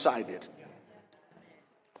God decided.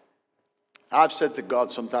 I've said to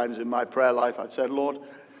God sometimes in my prayer life, I've said, Lord,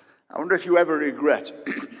 I wonder if you ever regret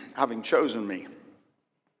having chosen me.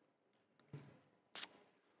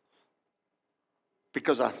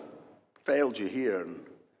 Because I failed you here and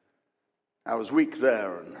I was weak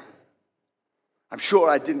there, and I'm sure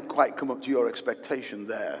I didn't quite come up to your expectation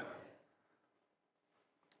there.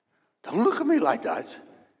 Don't look at me like that.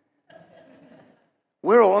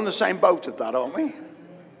 We're all in the same boat of that, aren't we?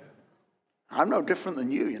 I'm no different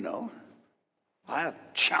than you, I have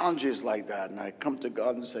challenges like that, and I come to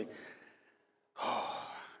God and say,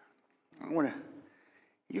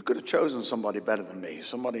 you could have chosen somebody better than me,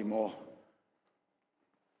 somebody more.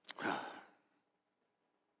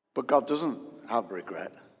 But God doesn't have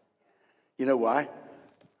regret. You know why?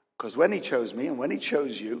 Because when he chose me and when he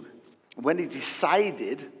chose you, when he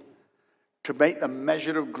decided to make the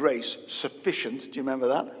measure of grace sufficient, do you remember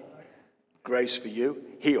that? Grace for you.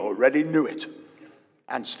 He already knew it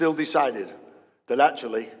and still decided that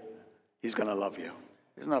actually he's going to love you.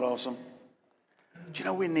 Isn't that awesome? Do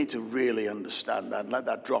you we need to really understand that and let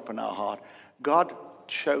that drop in our heart? God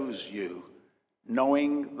chose you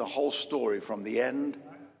knowing the whole story from the end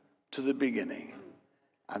to the beginning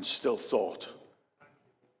and still thought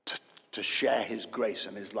to share his grace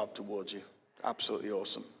and his love towards you. Absolutely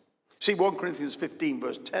awesome. See, 1 Corinthians 15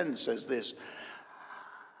 verse 10 says this,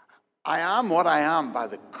 I am what I am by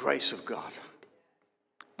the grace of God.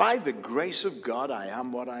 By the grace of God, I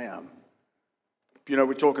am what I am.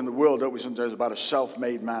 We talk in the world, don't we, sometimes about a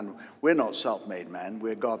self-made man. We're not self-made men.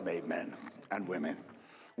 We're God-made men and women.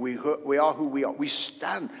 We are who we are. We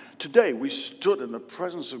stand. Today, we stood in the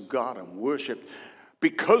presence of God and worshiped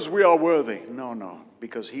because we are worthy. No,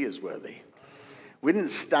 because he is worthy. We didn't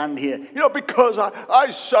stand here, because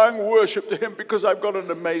I sang worship to him because I've got an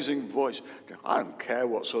amazing voice. I don't care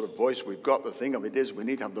what sort of voice we've got. The thing of it is we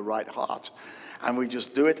need to have the right heart. And we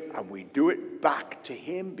just do it, and we do it back to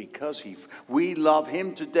him because we love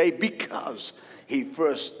him today because he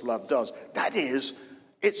first loved us. That is,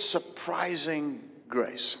 it's surprising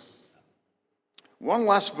grace. One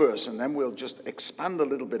last verse, and then we'll just expand a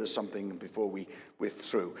little bit of something before we're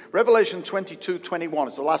through. Revelation 22:21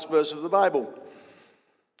 is the last verse of the Bible.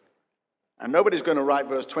 And nobody's going to write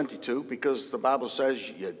verse 22 because the Bible says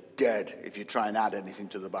you're dead if you try and add anything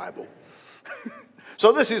to the Bible.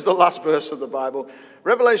 So this is the last verse of the Bible.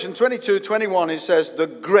 Revelation 22:21, it says, the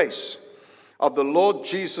grace of the Lord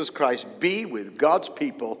Jesus Christ be with God's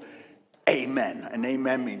people. Amen. And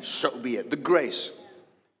amen means so be it. The grace.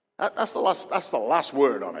 That's the last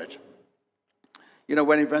word on it.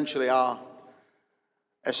 When eventually our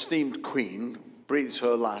esteemed queen breathes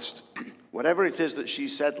her last, whatever it is that she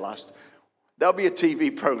said last, there'll be a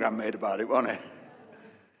TV program made about it, won't it?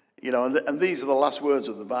 And these are the last words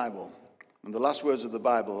of the Bible. And the last words of the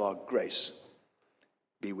Bible are grace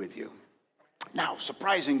be with you. Now,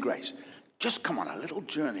 surprising grace. Just come on a little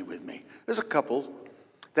journey with me. There's a couple.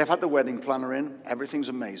 They've had the wedding planner in. Everything's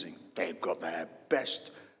amazing. They've got their best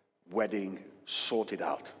wedding sorted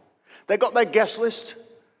out. They got their guest list.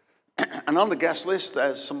 And on the guest list,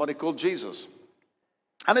 there's somebody called Jesus.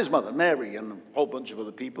 And his mother, Mary, and a whole bunch of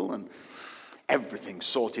other people. And everything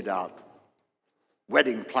sorted out.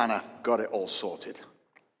 Wedding planner got it all sorted.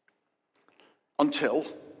 Until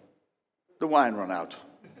the wine ran out.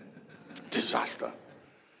 Disaster.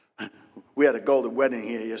 We had a golden wedding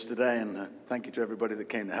here yesterday, and thank you to everybody that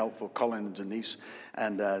came to help for Colin and Denise.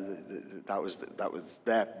 And that was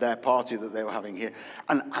their party that they were having here.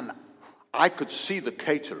 And I could see the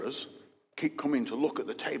caterers keep coming to look at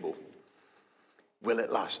the table. Will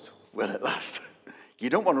it last? Will it last? You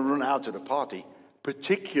don't want to run out at a party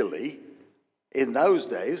particularly in those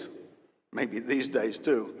days, maybe these days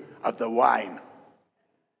too, of the wine.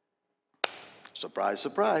 Surprise,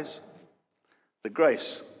 surprise. The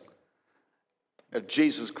grace of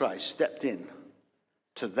Jesus Christ stepped in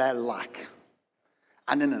to their lack.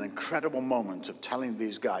 And in an incredible moment of telling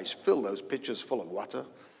these guys, fill those pitchers full of water,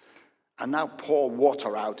 and now pour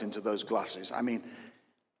water out into those glasses. I mean,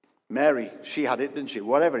 Mary, she had it, didn't she?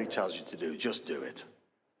 Whatever he tells you to do, just do it.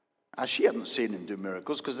 And she hadn't seen him do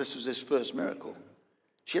miracles because this was his first miracle.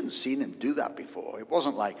 She hadn't seen him do that before. It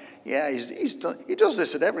wasn't like, yeah, he does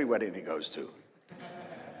this at every wedding he goes to.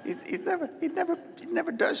 He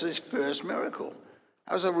never does his first miracle.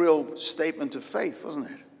 That was a real statement of faith, wasn't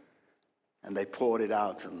it? And they poured it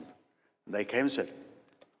out, and they came and said,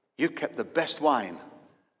 you kept the best wine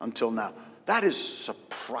until now. That is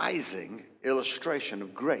surprising illustration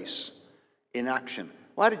of grace in action.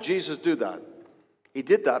 Why did Jesus do that? He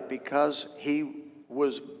did that because he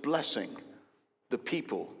was blessing the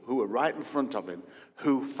people who were right in front of him,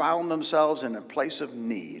 who found themselves in a place of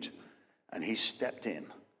need, and he stepped in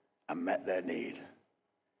and met their need.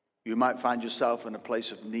 You might find yourself in a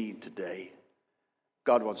place of need today.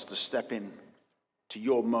 God wants to step in to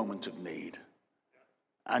your moment of need.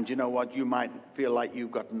 And you know what? You might feel like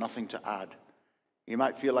you've got nothing to add. You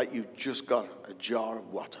might feel like you've just got a jar of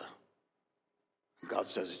water. God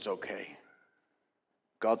says it's okay.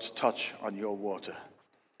 God's touch on your water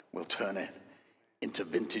will turn it into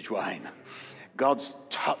vintage wine. God's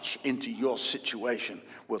touch into your situation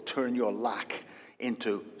will turn your lack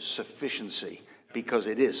into sufficiency, because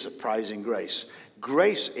it is surprising grace.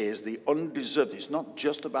 Grace is the undeserved. It's not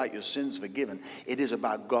just about your sins forgiven. It is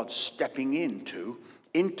about God stepping into,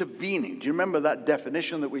 intervening. Do you remember that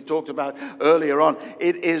definition that we talked about earlier on?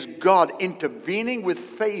 It is God intervening with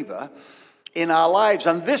favor in our lives.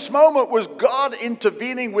 And this moment was God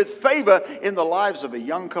intervening with favor in the lives of a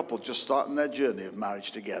young couple just starting their journey of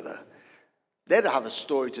marriage together. They'd have a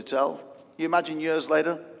story to tell. You imagine years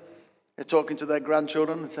later, they're talking to their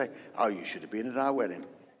grandchildren and say, oh, you should have been at our wedding.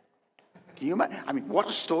 Can you imagine? I mean, what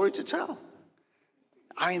a story to tell.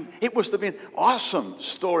 I mean, it must have been an awesome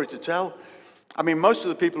story to tell. I mean, most of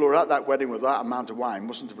the people who were at that wedding with that amount of wine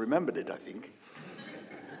mustn't have remembered it, I think.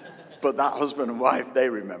 But that husband and wife, they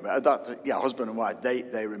remember. Husband and wife,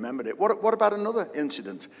 they remembered it. What about another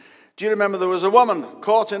incident? Do you remember there was a woman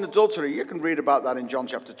caught in adultery? You can read about that in John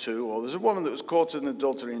chapter 2. Or there's a woman that was caught in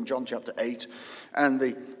adultery in John chapter 8. And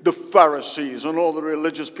the Pharisees and all the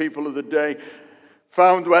religious people of the day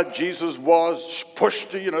found where Jesus was,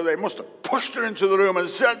 pushed her, they must have pushed her into the room and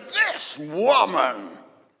said, this woman,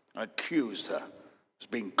 accused her as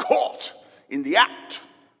being caught in the act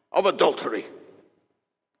of adultery.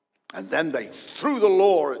 And then they threw the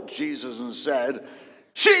law at Jesus and said,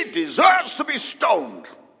 she deserves to be stoned.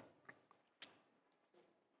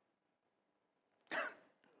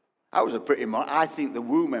 That was a pretty much, I think the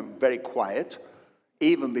room went very quiet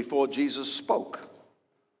even before Jesus spoke.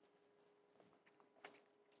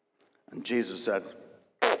 And Jesus said,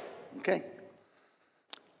 okay.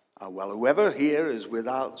 Well, whoever here is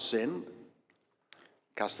without sin,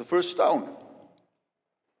 cast the first stone.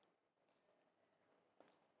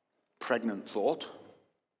 Pregnant thought.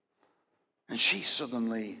 And she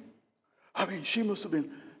suddenly, she must have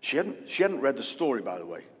been, she hadn't read the story, by the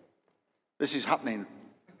way. This is happening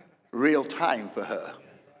real time for her.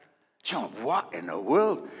 She went, what in the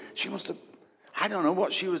world? She must have, I don't know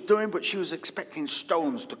what she was doing, but she was expecting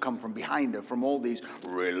stones to come from behind her from all these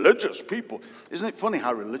religious people. Isn't it funny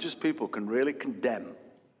how religious people can really condemn?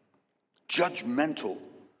 Judgmental.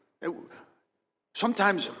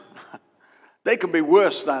 Sometimes they can be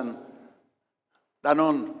worse than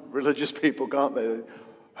unreligious people, can't they?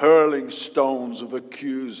 Hurling stones of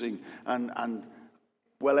accusing and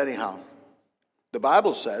well, anyhow. The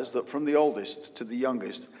Bible says that from the oldest to the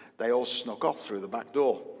youngest, they all snuck off through the back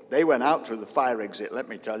door. They went out through the fire exit, let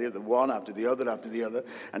me tell you, the one after the other,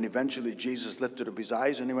 and eventually Jesus lifted up his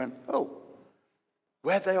eyes and he went, oh,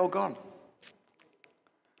 where'd they all gone?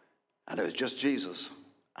 And it was just Jesus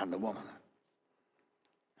and the woman.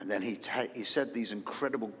 And then he said these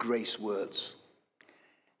incredible grace words.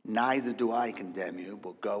 Neither do I condemn you,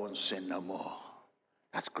 but go and sin no more.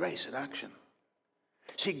 That's grace in action.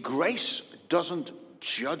 See, grace doesn't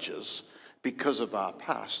judge us because of our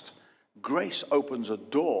past. Grace opens a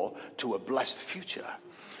door to a blessed future.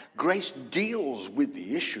 Grace deals with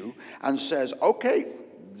the issue and says, okay,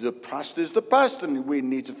 the past is the past and we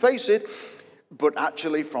need to face it. But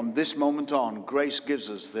actually, from this moment on, grace gives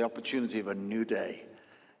us the opportunity of a new day.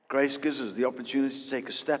 Grace gives us the opportunity to take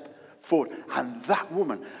a step forward. And that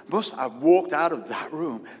woman must have walked out of that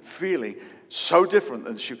room feeling So different.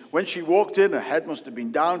 And when she walked in, her head must have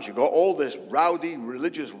been down. She got all this rowdy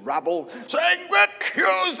religious rabble saying,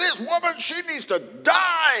 accuse this woman, she needs to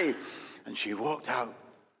die. And she walked out.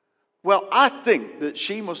 Well, I think that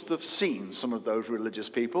she must have seen some of those religious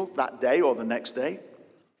people that day or the next day.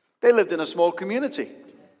 They lived in a small community.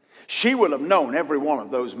 She will have known every one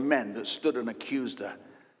of those men that stood and accused her.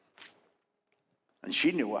 And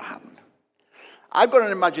she knew what happened. I've got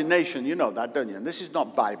an imagination, you know that, don't you? And this is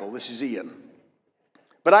not Bible, this is Ian.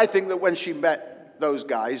 But I think that when she met those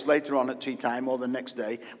guys later on at tea time or the next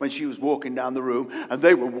day, when she was walking down the room, and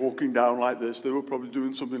they were walking down like this, they were probably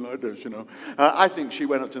doing something like this, you know. I think she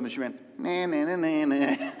went up to them and she went, nah, nah, nah, nah,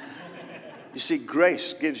 nah. You see,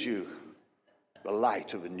 grace gives you the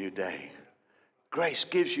light of a new day. Grace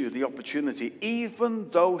gives you the opportunity, even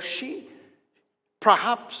though she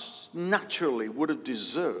perhaps naturally would have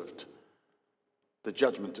deserved the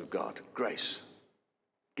judgment of God. Grace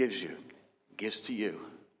gives to you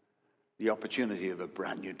the opportunity of a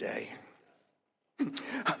brand new day.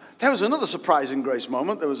 There was another surprising grace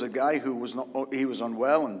moment. There was a guy who was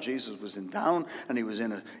unwell, and Jesus was in town, and he was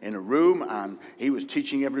in a room, and he was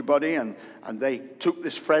teaching everybody, and they took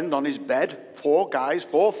this friend on his bed.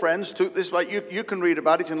 4 friends took this, like you can read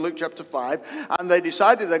about it in Luke chapter 5, and they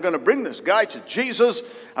decided they're going to bring this guy to Jesus,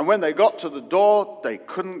 and when they got to the door, they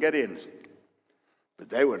couldn't get in. But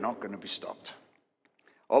they were not going to be stopped.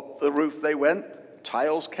 Up the roof they went,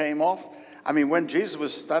 tiles came off. I mean, when Jesus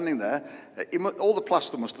was standing there, all the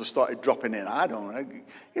plaster must have started dropping in. I don't know.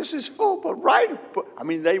 This is full, but I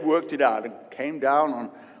mean, they worked it out and came down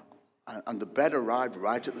and the bed arrived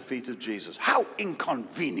right at the feet of Jesus. How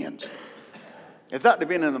inconvenient. If that had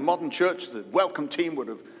been in a modern church, the welcome team would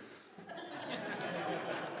have.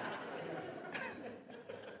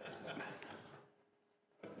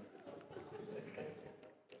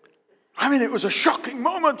 I mean, it was a shocking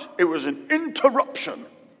moment. It was an interruption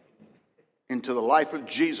into the life of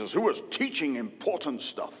Jesus, who was teaching important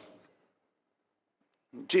stuff.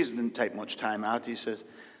 Jesus didn't take much time out. He says,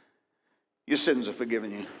 your sins are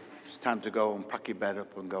forgiven you. It's time to go and pack your bed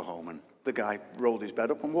up and go home. And the guy rolled his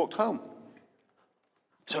bed up and walked home.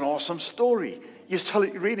 It's an awesome story. You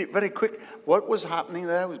read it very quick. What was happening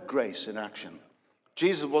there was grace in action.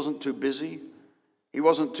 Jesus wasn't too busy. He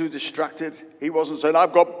wasn't too distracted. He wasn't saying,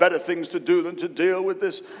 I've got better things to do than to deal with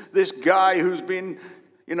this guy who's been,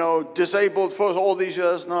 disabled for all these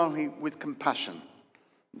years. No, he, with compassion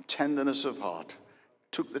and tenderness of heart,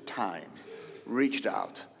 took the time, reached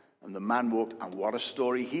out, and the man walked. And what a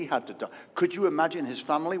story he had to tell. Could you imagine his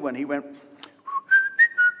family when he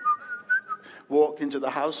walked into the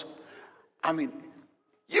house? I mean,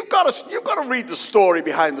 you've got to read the story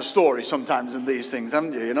behind the story sometimes in these things,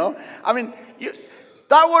 haven't you? I mean,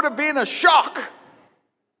 that would have been a shock.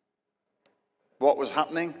 What was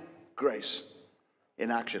happening? Grace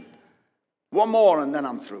in action. One more and then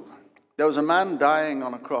I'm through. There was a man dying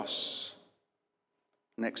on a cross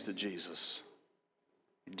next to Jesus.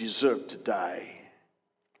 He deserved to die.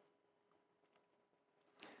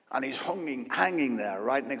 And he's hanging there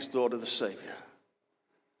right next door to the Savior.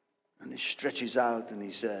 And he stretches out and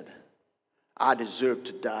he said, I deserve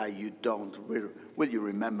to die, you don't. Will you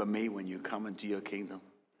remember me when you come into your kingdom?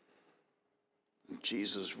 And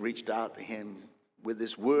Jesus reached out to him with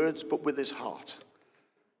his words, but with his heart,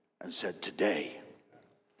 and said, today,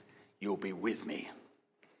 you'll be with me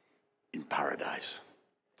in paradise.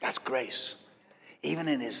 That's grace. Even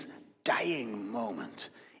in his dying moment,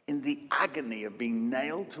 in the agony of being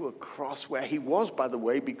nailed to a cross, where he was, by the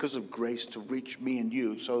way, because of grace, to reach me and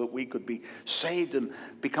you so that we could be saved and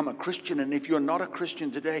become a Christian. And if you're not a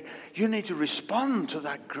Christian today, you need to respond to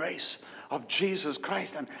that grace of Jesus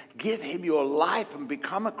Christ and give him your life and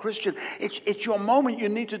become a Christian. It's your moment. You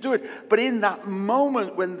need to do it. But in that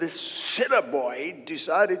moment when this sinner boy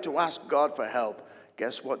decided to ask God for help,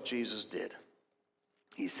 guess what Jesus did?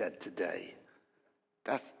 He said, today,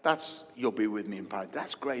 that's you'll be with me in paradise.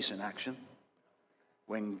 That's grace in action.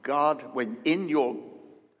 When in your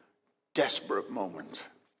desperate moment,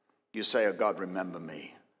 you say, oh God, remember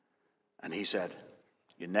me. And he said,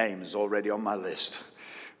 your name is already on my list.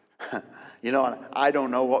 I don't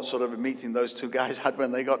know what sort of a meeting those two guys had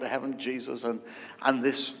when they got to heaven, Jesus and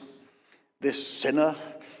this sinner.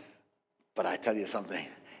 But I tell you something,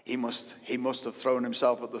 He must have thrown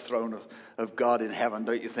himself at the throne of God in heaven,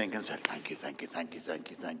 don't you think, and said, thank you, thank you, thank you, thank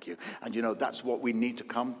you, thank you. And you know, that's what we need to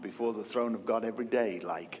come before the throne of God every day,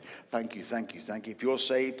 like, thank you, thank you, thank you. If you're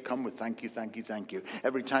saved, come with thank you, thank you, thank you.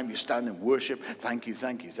 Every time you stand in worship, thank you,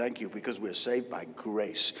 thank you, thank you, because we're saved by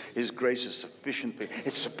grace. His grace is sufficient.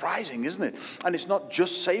 It's surprising, isn't it? And it's not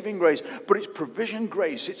just saving grace, but it's provision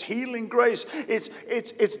grace, it's healing grace,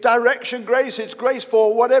 it's direction grace, it's grace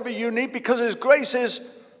for whatever you need, because His grace is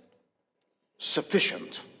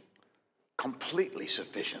sufficient, completely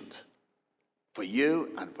sufficient for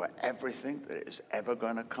you and for everything that is ever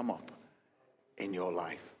going to come up in your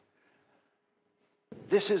life.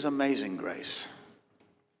 This is amazing grace,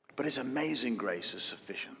 but His amazing grace is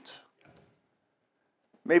sufficient.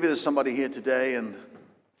 Maybe there's somebody here today, and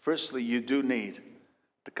firstly, you do need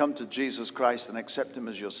to come to Jesus Christ and accept Him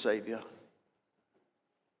as your Savior.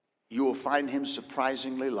 You will find Him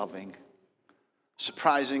surprisingly loving,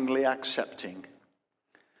 surprisingly accepting,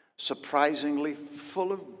 surprisingly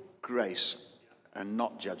full of grace and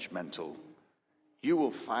not judgmental. You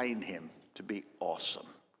will find Him to be awesome.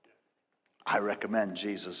 I recommend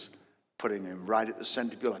Jesus putting Him right at the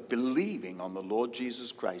center of your life, believing on the Lord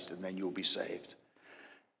Jesus Christ, and then you'll be saved.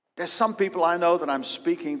 There's some people I know that I'm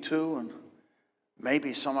speaking to, and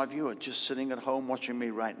maybe some of you are just sitting at home watching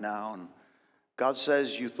me right now, and God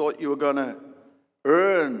says you thought you were going to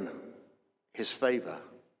earn His favor.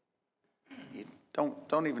 You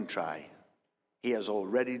don't even try. He has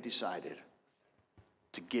already decided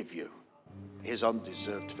to give you His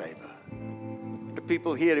undeserved favor. The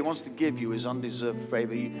people here, He wants to give you His undeserved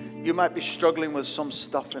favor. You might be struggling with some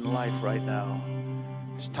stuff in life right now.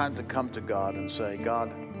 It's time to come to God and say,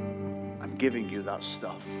 God, I'm giving you that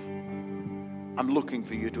stuff. I'm looking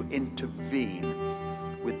for you to intervene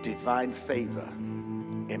with divine favor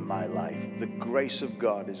in my life. The grace of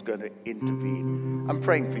God is going to intervene. I'm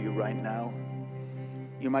praying for you right now.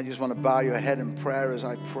 You might just want to bow your head in prayer as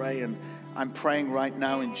I pray, and I'm praying right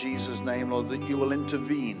now in Jesus' name, Lord, that you will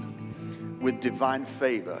intervene with divine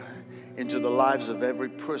favor into the lives of every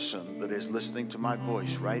person that is listening to my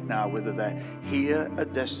voice right now, whether they're here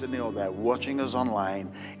at Destiny or they're watching us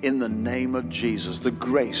online. In the name of Jesus, the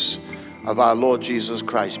grace of our Lord Jesus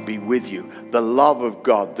Christ be with you. The love of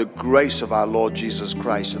God, the grace of our Lord Jesus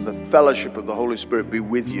Christ, and the fellowship of the Holy Spirit be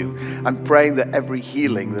with you. I'm praying that every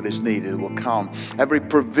healing that is needed will come. Every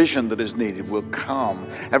provision that is needed will come.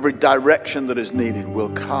 Every direction that is needed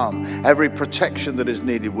will come. Every protection that is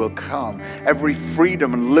needed will come. Every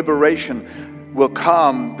freedom and liberation will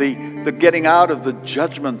come. The getting out of the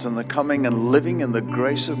judgment and the coming and living in the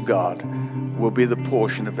grace of God will be the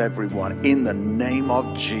portion of everyone. In the name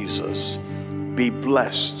of Jesus, be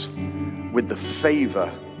blessed with the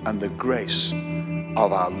favor and the grace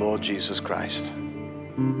of our Lord Jesus Christ.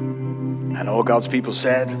 And all God's people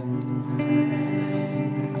said,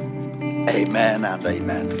 amen and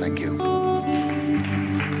amen. Thank you.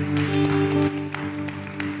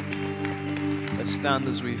 Let's stand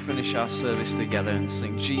as we finish our service together and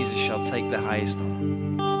sing, Jesus shall take the highest honor.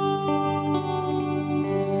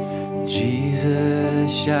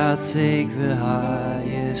 Jesus shall take the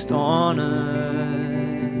highest honor,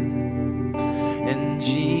 and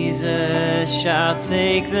Jesus shall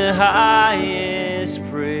take the highest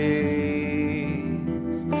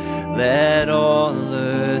praise. Let all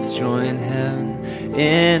earth join heaven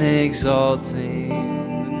in exalting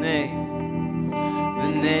the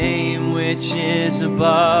name which is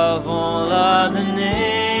above all other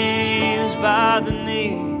names. Bow the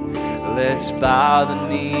knee. Let's bow the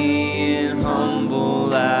knee in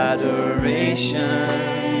humble adoration.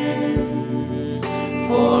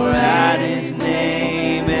 For at His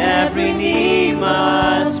name every knee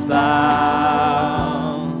must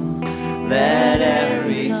bow. Let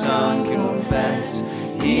every tongue confess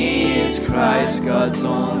He is Christ, God's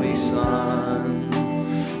only Son.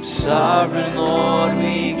 Sovereign Lord,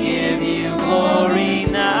 we give you glory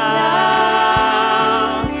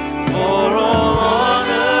now. For all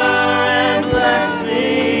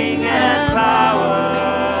blessing and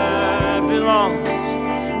power belongs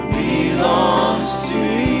to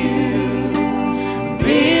you,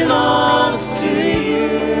 belongs to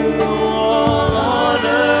you. All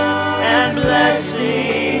honor and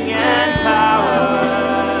blessing and power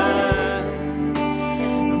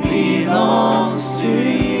belongs to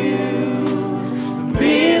you,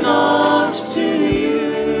 belongs to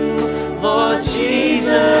you, Lord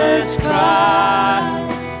Jesus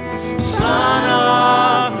Christ, Son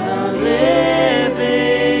of the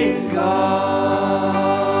living God.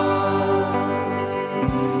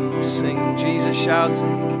 Sing, Jesus shall take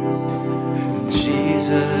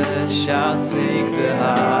the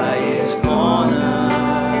highest honor,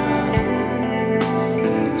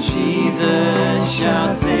 Jesus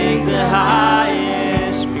shall take the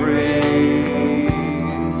highest praise.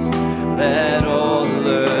 Let all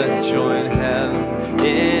earth join heaven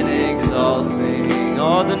in exalting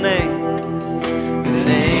the name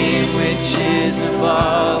which is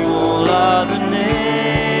above all other names.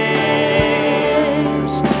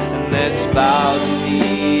 And let's bow the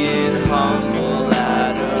knee in humble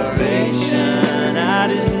adoration at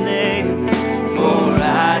his name. For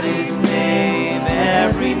at his name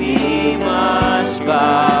every knee must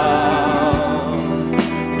bow.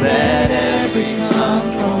 Let every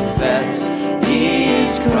tongue confess he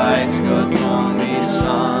is Christ, God's only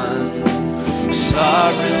Son.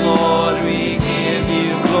 Sovereign Lord, we give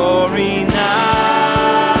you glory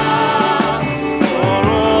now. For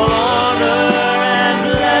all honor and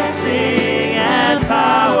blessing and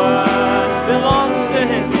power belongs to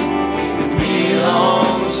him. It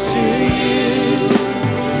belongs to you.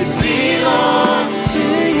 It belongs to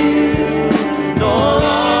you. All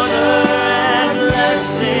honor and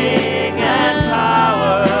blessing and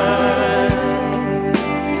power,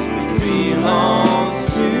 it belongs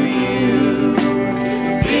to you.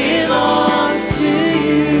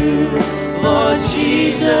 Lord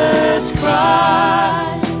Jesus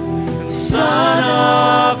Christ, Son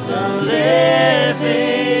of the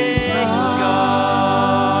living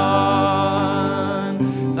God.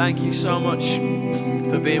 Thank you so much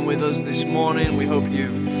for being with us this morning. We hope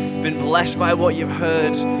you've been blessed by what you've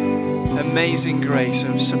heard. Amazing grace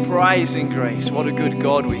and surprising grace. What a good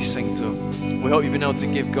God we sing to. We hope you've been able to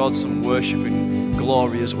give God some worship and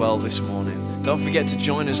glory as well this morning. Don't forget to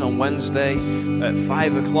join us on Wednesday at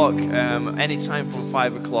 5 o'clock, anytime from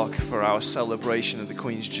 5 o'clock for our celebration of the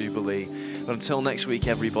Queen's Jubilee. But until next week,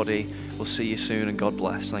 everybody, we'll see you soon and God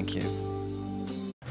bless. Thank you.